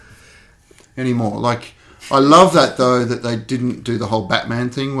fault anymore. Like, I love that, though, that they didn't do the whole Batman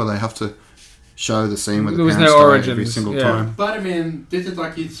thing where they have to show the scene where the There was parents no die origins, every single yeah. time. But I mean, this is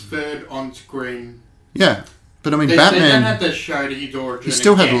like his third on-screen. Yeah, but I mean, They don't Batman... have to show that his origin. He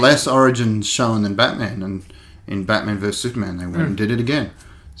still had again. less origins shown than Batman, and in Batman vs Superman they went and did it again,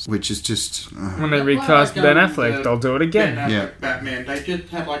 which is just... When they recast Ben Affleck, they'll do it again. Ben Affleck Yeah. Batman. They just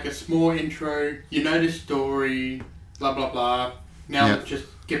have like a small intro. You know the story. Blah blah blah. Now Yeah. let's just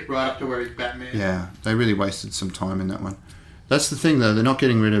get right up to where he's Batman. Yeah, they really wasted some time in that one. That's the thing, though. They're not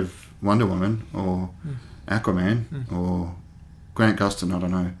getting rid of Wonder Woman or Aquaman or Grant Gustin. I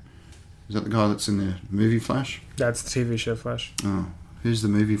don't know. Is that the guy that's in the movie Flash? That's the TV show Flash. Oh, who's the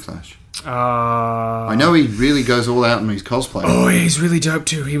movie Flash? I I know he really goes all out in his cosplay. Oh, he's really dope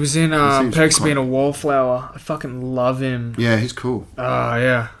too. He was in seems Perks of quite- Being a Wallflower. I fucking love him. Yeah, he's cool.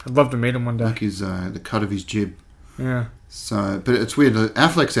 Yeah. I'd love to meet him one day. Like his the cut of his jib. Yeah. So, but it's weird.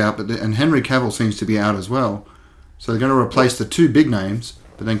 Affleck's out, and Henry Cavill seems to be out as well. So they're going to replace the two big names,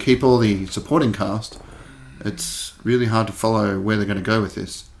 but then keep all the supporting cast. It's really hard to follow where they're going to go with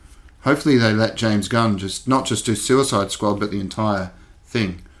this. Hopefully they let James Gunn not just do Suicide Squad, but the entire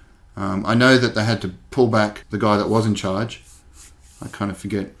thing. I know that they had to pull back the guy that was in charge. I kind of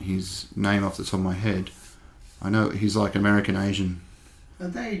forget his name off the top of my head. I know he's like American Asian. Are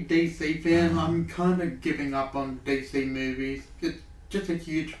they DC fan? I'm kind of giving up on DC movies. It's just a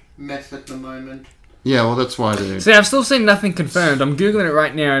huge mess at the moment. Yeah, well, that's why they... See, I've still seen nothing confirmed. I'm Googling it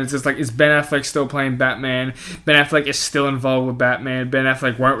right now, and it's just like, is Ben Affleck still playing Batman? Ben Affleck is still involved with Batman. Ben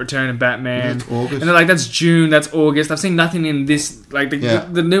Affleck won't return in Batman. That's August. And they're like, that's June, that's August. I've seen nothing in this, like,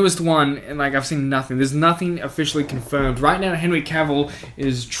 the newest one, and, like, I've seen nothing. There's nothing officially confirmed. Right now, Henry Cavill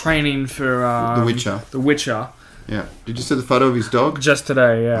is training for... The Witcher. The Witcher. Yeah. Did you see the photo of his dog? Just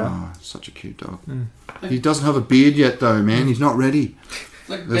today, yeah. Oh, such a cute dog. He doesn't have a beard yet, though, man. He's not ready.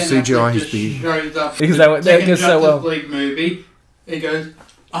 Like The Ben CGI Affleck is just big. shows up Because in the that second goes so well. Justice League movie. He goes,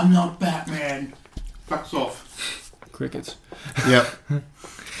 I'm not Batman. Fucks off. Crickets. Yep. I'm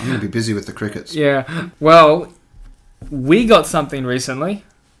going to be busy with the crickets. Yeah. Well, we got something recently.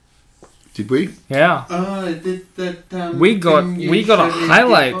 Did we? Yeah. Did that, We got thing you a showed in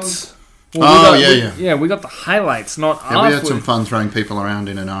highlights. Oh, we yeah. Yeah, we got the highlights, not Yeah, our we had some footage. fun throwing people around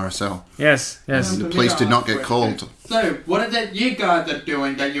in an RSL. Yes. And the police did not get called. So, what is it you guys are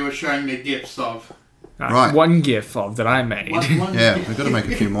doing that you were showing the gifts of? Right. One GIF of that I made. One Yeah, gift. we've got to make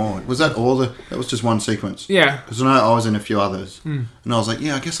a few more. Was that all the... That was just one sequence. Yeah. Because I was in a few others. And I was like,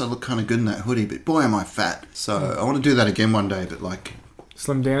 yeah, I guess I look kind of good in that hoodie, but boy, am I fat. So I want to do that again one day, but like...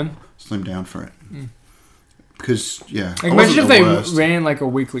 Slim down. Slim down for it. Because, yeah. Like, I imagine wasn't if the they worst. ran like a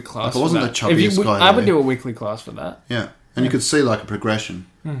weekly class. Like, I wasn't for the that. If you chubbiest would- guy I would there. do a weekly class for that. Yeah. And you could see like a progression.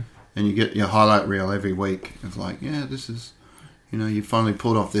 And you get your highlight reel every week of like, yeah, this is, you know, you finally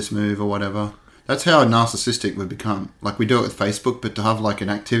pulled off this move or whatever. That's how narcissistic we've become. Like we do it with Facebook, but to have like an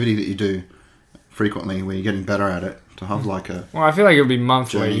activity that you do frequently where you're getting better at it, to have like a... Well, I feel like it would be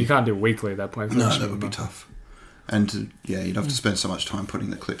monthly. Journey. You can't do weekly at that point. No, that would be tough. And to, yeah, you'd have to spend so much time putting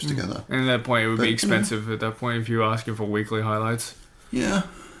the clips together. And at that point, it would But, be you know. expensive at that point if you were asking for weekly highlights. Yeah.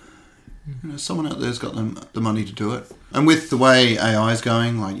 You know, someone out there's got the money to do it. And with the way AI is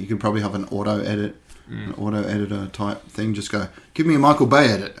going, like you could probably have an auto editor type thing. Just go, give me a Michael Bay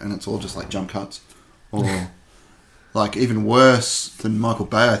edit, and it's all just like jump cuts. Or like even worse than Michael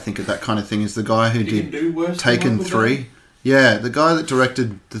Bay, I think, at that kind of thing is the guy who You can did do worse than Taken Michael 3. Bay? Yeah, the guy that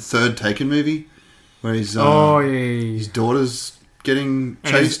directed the third Taken movie, where his his daughter's getting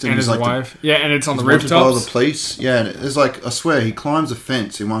chased and his he's like wife. Yeah, and it's on the he's wanted by the rooftops. police. Yeah, and it's like I swear he climbs a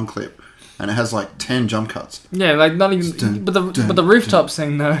fence in one clip, and it has like 10 jump cuts. Yeah, like not even. Dun, but the dun, rooftop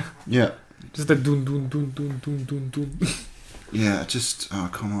scene though, Yeah, just the dun dun dun dun dun dun dun. yeah, just oh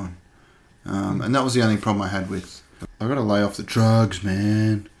come on. And that was the only problem I had with. I got to lay off the drugs,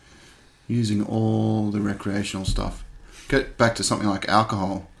 man. Using all the recreational stuff. Get back to something like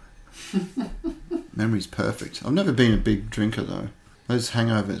alcohol. Memory's perfect. I've never been a big drinker though. Those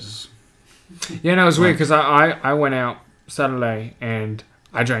hangovers. Yeah, no, it was weird because I went out Saturday and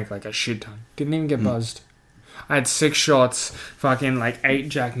I drank like a shit ton. Didn't even get buzzed. I had 6 shots, fucking like 8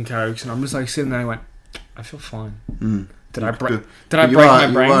 Jack and Cokes, and I'm just like sitting there. And I went, I feel fine. Did I break? Did I break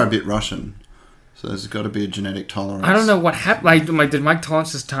my brain? You are a bit Russian, so there's got to be a genetic tolerance. I don't know what happened. Like, did my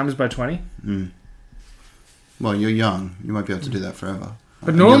tolerance times by 20? Well, you're young. You won't be able to do that forever.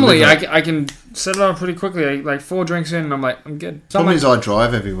 But normally, I can set it up pretty quickly. Like 4 drinks in, and I'm like, I'm good. Problem is, I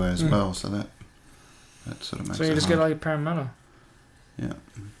drive everywhere as well, so that sort of makes it So you just hard. get like a Parramatta.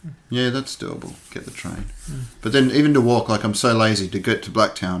 Yeah, that's doable. Get the train. But then even to walk, like I'm so lazy to get to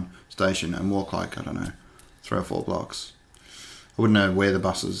Blacktown Station and walk like, I don't know, 3 or 4 blocks. I wouldn't know where the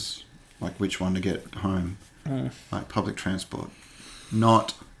buses, like which one to get home. Like public transport.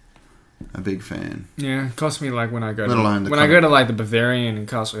 Not a big fan. Yeah, it costs me like when I go Let alone the I go to like the Bavarian in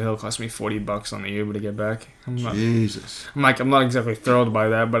Castle Hill, it costs me $40 on the Uber to get back. I'm Jesus. I'm not exactly thrilled by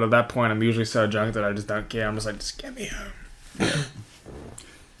that, but at that point I'm usually so drunk that I just don't care. I'm just like, just get me home.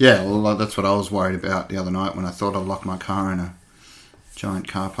 Yeah, well, that's what I was worried about the other night when I thought I'd lock my car in a giant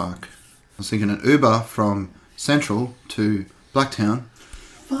car park. I was thinking an Uber from Central to Blacktown.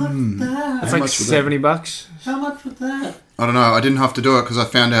 Fuck that. It's How like much was that? $70. How much was that? I don't know. I didn't have to do it because I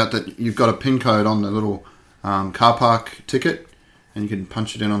found out that you've got a PIN code on the little car park ticket, and you can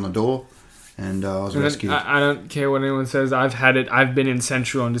punch it in on the door. And I was rescued. I don't care what anyone says. I've had it. I've been in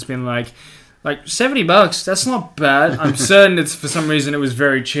Central and just been like $70. That's not bad. I'm certain it's for some reason it was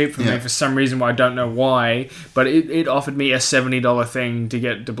very cheap for me. For some reason, I don't know why, but it offered me a $70 thing to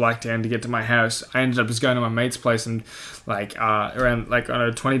get to Blacktown to get to my house. I ended up just going to my mate's place and around like on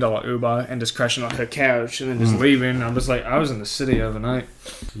a $20 Uber and just crashing on her couch and then just leaving. I'm just like, I was in the city overnight,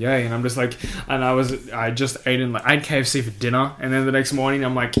 yay! And I'm just like, and I just ate in I had KFC for dinner, and then the next morning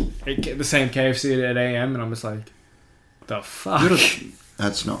I'm like, the same KFC at 8 a.m. and I'm just like, the fuck.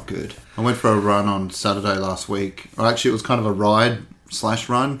 That's not good. I went for a run on Saturday last week. Or actually, it was kind of a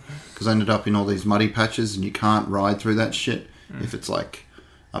ride/run because I ended up in all these muddy patches and you can't ride through that shit if it's like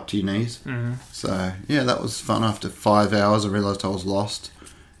up to your knees. So, yeah, that was fun. After 5 hours, I realised I was lost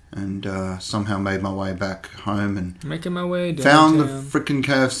and somehow made my way back home and Making my way found the downtown. freaking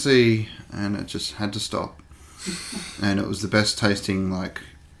KFC, and it just had to stop. And it was the best tasting. Like,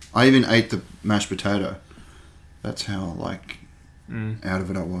 I even ate the mashed potato. That's how out of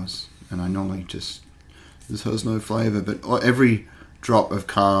it I was. And I normally just, this has no flavour, but every drop of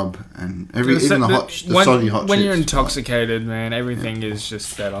carb and even the soggy hot when chips. you're intoxicated, man, everything is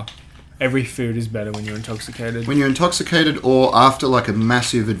just better. Every food is better when you're intoxicated. When you're intoxicated, or after like a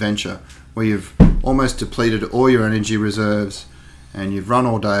massive adventure where you've almost depleted all your energy reserves and you've run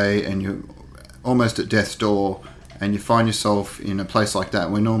all day and you're almost at death's door, and you find yourself in a place like that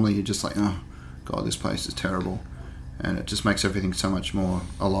where normally you're just like, oh god, this place is terrible, and it just makes everything so much more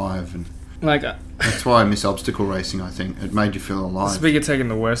alive. And Like, that's why I miss obstacle racing. I think it made you feel alive. speaking of taking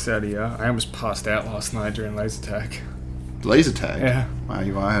the worst out of you, I almost passed out last night during laser tag. Laser tag. Yeah. Wow,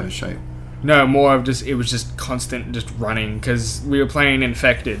 you are out of shape. No, more of just, it was just constant just running because we were playing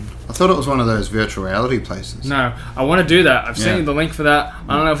Infected. I thought it was one of those virtual reality places. No, I want to do that. I've sent Yeah. you the link for that.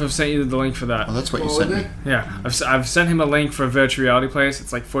 I don't know if I've sent you the link for that. Oh, that's what you What sent was me. it? Yeah, I've sent him a link for a virtual reality place.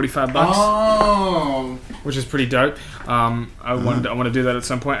 It's like $45, Oh, which is pretty dope. I want to do that at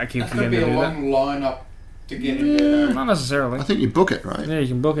some point. I keep that's gonna forgetting be to a do that. long lineup to get in there. Not necessarily. I think you book it, right? Yeah, you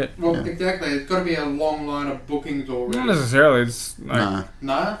can book it. Well, Yeah. exactly. It's got to be a long line of bookings already. Not necessarily. It's like, Nah,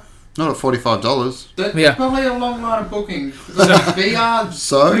 No, not at $45. that's Yeah. probably a long line of bookings. VR.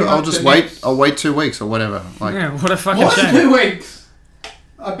 So pretty I'll much just the wait. next- I'll wait 2 weeks or whatever. Like, yeah, what a fucking What? shame. 2 weeks?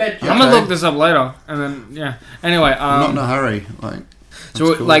 I bet you. I'm gonna Okay. look this up later, and then yeah. Anyway, I'm not in a hurry. Like, so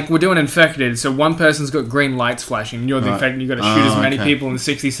that's cool. like we're doing Infected. So one person's got green lights flashing. You're the Right. Infected. You got to shoot as many okay. people in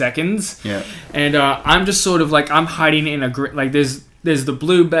 60 seconds. yeah, And I'm just sort of like I'm hiding in a like there's the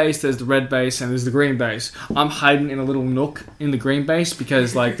blue base, there's the red base, and there's the green base. I'm hiding in a little nook in the green base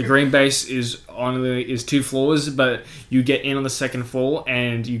because like the green base is 2 floors, but you get in on the second floor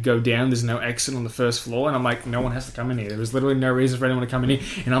and you go down. There's no exit on the first floor, and I'm like, no one has to come in here. There's literally no reason for anyone to come in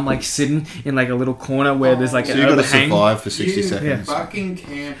here, and I'm like sitting in like a little corner where there's like so an you got to overhang. survive for 60 You seconds. fucking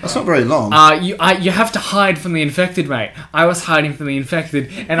camper. That's not very long. You have to hide from the Infected, mate. I was hiding from the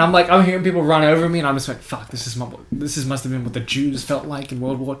Infected, and I'm hearing people run over me, and I'm just like, fuck, this must have been what the Jews felt like in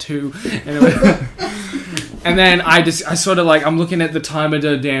World War II. And then I sort of like, I'm looking at the timer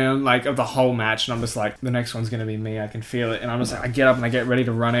down like of the whole match, and I'm just like, the next one's gonna be me. I can feel it, and I'm just like, I get up and I get ready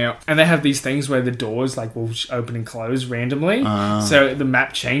to run out, and they have these things where the doors like will open and close randomly, so the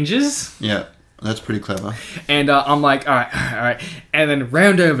map changes. Yeah, that's pretty clever. And I'm like, all right. And then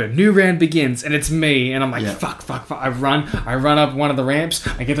round over, new round begins, and it's me. And I'm like, Yeah. fuck. I run up one of the ramps.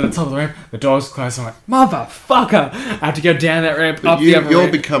 I get to the top of the ramp. The door's closed. I'm like, motherfucker. I have to go down that ramp, up the other You're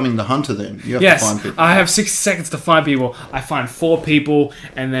ramp. becoming the hunter then. You have to Yes, find people. I have 60 seconds to find people. I find 4 people,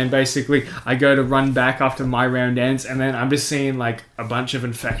 and then basically I go to run back after my round ends, and then I'm just seeing like a bunch of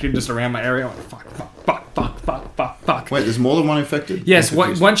Infected just around my area. I'm like, fuck. Wait, there's more than one infected? Yes, I'm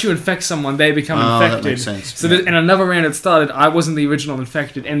confused. once you infect someone, they become infected. That makes sense. So Yeah. in another round it started, I wasn't the original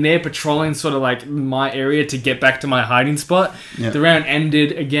infected, and they're patrolling sort of like my area to get back to my hiding spot. Yeah. The round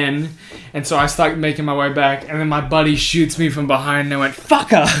ended again, and so I started making my way back, and then my buddy shoots me from behind, and I went,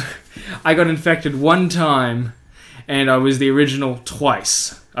 fucker! I got infected 1 time, and I was the original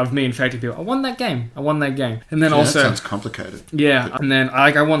twice of me infecting people. I won that game. And then Yeah, also... that sounds complicated. Yeah, and then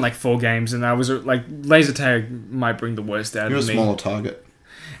I won like 4 games, and I was like, laser tag might bring the worst out You're a of me. smaller target.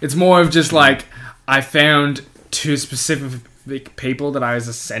 It's more of just like I found 2 specific people that I was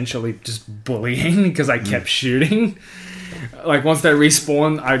essentially just bullying because I kept shooting. Like once they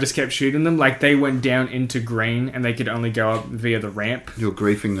respawned, I just kept shooting them. Like they went down into green and they could only go up via the ramp. You're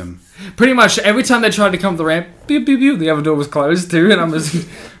griefing them. Pretty much every time they tried to come to the ramp, pew pew pew, the other door was closed too, and I'm just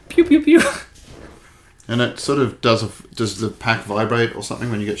pew pew pew. And it sort of does the pack vibrate or something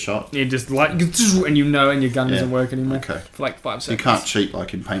when you get shot? You just like, and you know, and your gun doesn't work anymore. Okay. For like 5 You seconds. can't cheat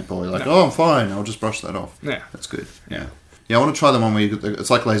like in paintball. You're like, No. oh, I'm fine. I'll just brush that off. Yeah. That's good. Yeah. Yeah, I want to try the one where it's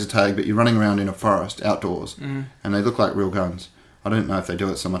like laser tag, but you're running around in a forest, outdoors, and they look like real guns. I don't know if they do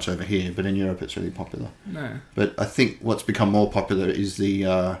it so much over here, but in Europe it's really popular. No. But I think what's become more popular is the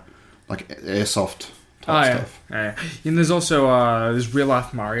like airsoft type stuff. Yeah. And there's also there's real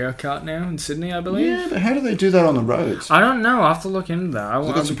life Mario Kart now in Sydney, I believe. Yeah, but how do they do that on the roads? I don't know. I have to look into that.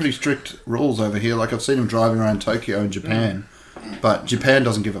 They've got some pretty strict rules over here. Like I've seen them driving around Tokyo and Japan, but Japan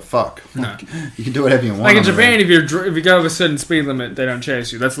doesn't give a fuck. Like, you can do whatever you want. like in on the Japan, road. if you go over a certain speed limit, they don't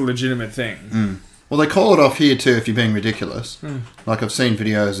chase you. That's a legitimate thing. Well, they call it off here too if you're being ridiculous. Like I've seen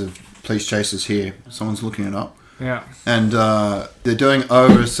videos of police chases here. Someone's looking it up. Yeah. And they're doing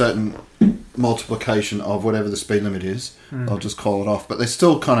over a certain multiplication of whatever the speed limit is. They'll just call it off, but they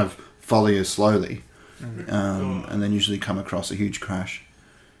still kind of follow you slowly, and then usually come across a huge crash.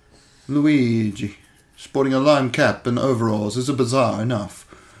 Luigi, sporting a lime cap and overalls, is a bizarre enough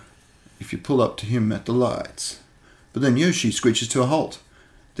if you pull up to him at the lights. But then Yoshi screeches to a halt.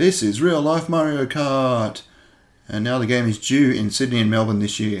 This is real-life Mario Kart. And now the game is due in Sydney and Melbourne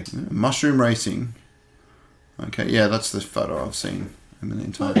this year. Mushroom Racing. Okay, yeah, that's the photo I've seen a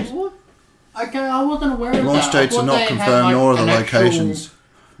million times. What? Okay, I wasn't aware of that. Launch dates are not confirmed, nor are the locations.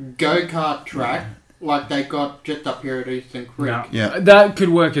 Go-kart track, like they got just up here at Eastern Creek. No. Yeah. That could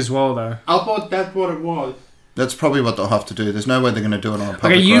work as well, though. I thought that's what it was. That's probably what they'll have to do. There's no way they're going to do it on a public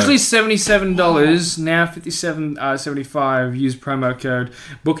Okay, usually road. $77, now $57.75. Use promo code.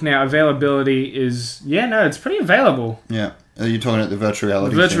 Book now. Availability is it's pretty available. Yeah. Are you talking about the virtual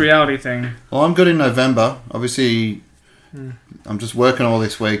reality The virtual thing? reality thing. Well, I'm good in November. Obviously, I'm just working all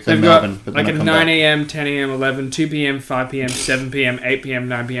this week. Then They've got Melbourne, but like then at I come 9 back. a.m., 10 a.m., 11, 2 p.m., 5 p.m., 7 p.m., 8 p.m.,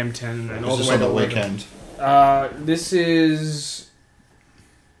 9 p.m., 10, and all Is the this way on to the 11. weekend? This is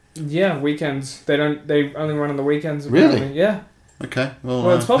weekends. They only run on the weekends. Really? Apparently. Yeah. Okay. Well,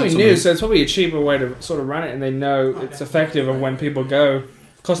 Well, it's probably that's new, something. so it's probably a cheaper way to sort of run it, and they know it's effective of when people go.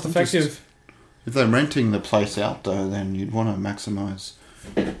 Cost effective. If they're renting the place out, though, then you'd want to maximise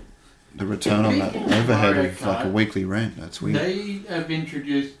the return on that overhead of like a weekly rent. That's weird. They have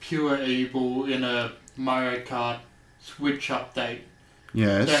introduced Pure Evil in a Mario Kart Switch update.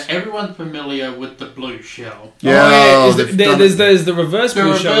 Yes. So everyone's familiar with the blue shell. Yeah. Is there's the reverse The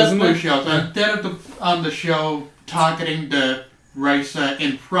blue shell, reverse isn't blue there? shell. So instead of the shell targeting the racer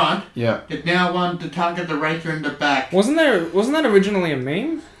in front, Yeah. it now wants to target the racer in the back. Wasn't that originally a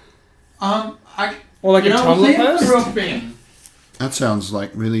meme? Or like a we'll Tumblr see if it's a real post? thing. That sounds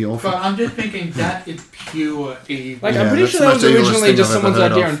like really awful. But I'm just thinking that is pure evil. Like Yeah, I'm pretty that's sure the that most was evilest originally thing just I've someone's ever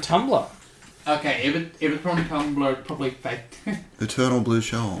heard idea of. on Tumblr. Okay, if it's from Tumblr, it's probably fake. Eternal Blue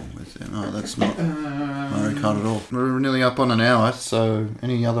Shell. No, that's not Mario Kart at all. We're nearly up on an hour, so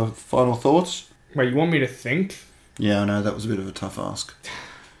any other final thoughts? Wait, you want me to think? Yeah, I know, that was a bit of a tough ask.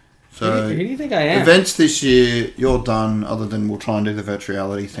 Who So, do you think I am? events this year, you're done, other than we'll try and do the virtual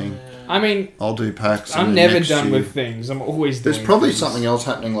reality thing. I mean, I'll do PAX. I'm and never next done year- with things. I'm always doing There's probably things. something else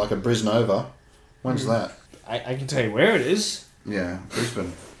happening, like a Brisnova. When's that? I can tell you where it is. Yeah,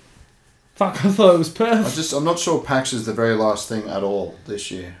 Brisbane. Fuck, I thought it was Perth. I'm not sure PAX is the very last thing at all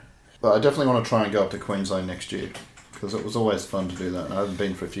this year. But I definitely want to try and go up to Queensland next year. Because it was always fun to do that. And I haven't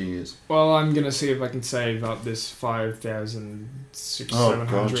been for a few years. Well, I'm gonna see if I can save up this 5,000, Oh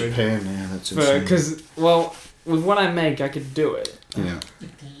god, 700. Japan, yeah, that's insane. Because, well, with what I make, I could do it. Yeah.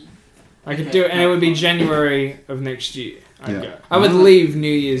 I could do it, and it would be January of next year. I'd Yeah. go. I would leave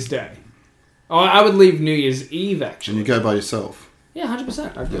New Year's Day. Oh, I would leave New Year's Eve, And actually. you go by yourself. Yeah,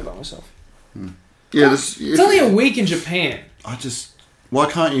 100%. I'd go by myself. Yeah, It's only a week in Japan. Why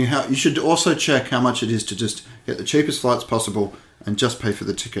can't you? You should also check how much it is to just get the cheapest flights possible and just pay for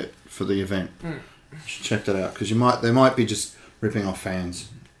the ticket for the event. You should check that out because they might be just ripping off fans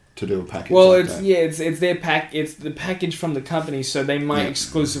to do a package. Well, like it's that. it's their pack. It's the package from the company, so they might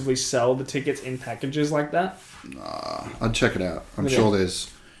exclusively sell the tickets in packages like that. I'd check it out. I'm Yeah. sure there's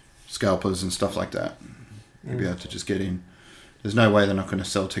scalpers and stuff like that. You'd be able to just get in. There's no way they're not going to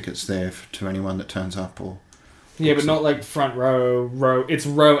sell tickets there to anyone that turns up or. Yeah, but not like front row. It's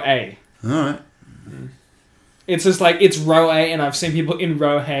row A. All right. It's just like it's row A, and I've seen people in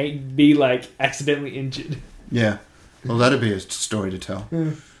row A be like accidentally injured. Yeah. Well, that'd be a story to tell.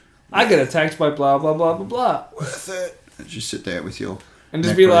 I got attacked by blah blah blah blah blah, Worth it. And just sit there with your. and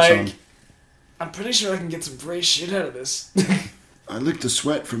just neck be brace like, on. I'm pretty sure I can get some free shit out of this. I licked the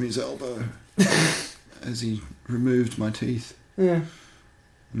sweat from his elbow as he removed my teeth. Yeah.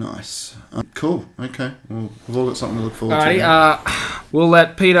 Nice. Cool. Okay. Well, we've all got something to look forward to. Alrighty, we'll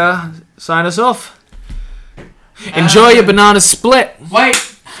let Peter sign us off. Enjoy your banana split. Wait,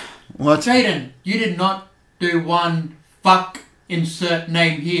 What? Jaden, you did not do one fuck insert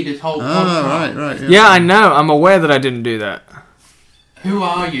name here this whole Oh, podcast. right. Yeah, I know. I'm aware that I didn't do that. Who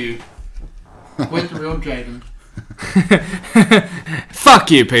are you? Where's the real Jaden?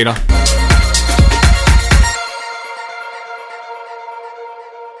 Fuck you, Peter.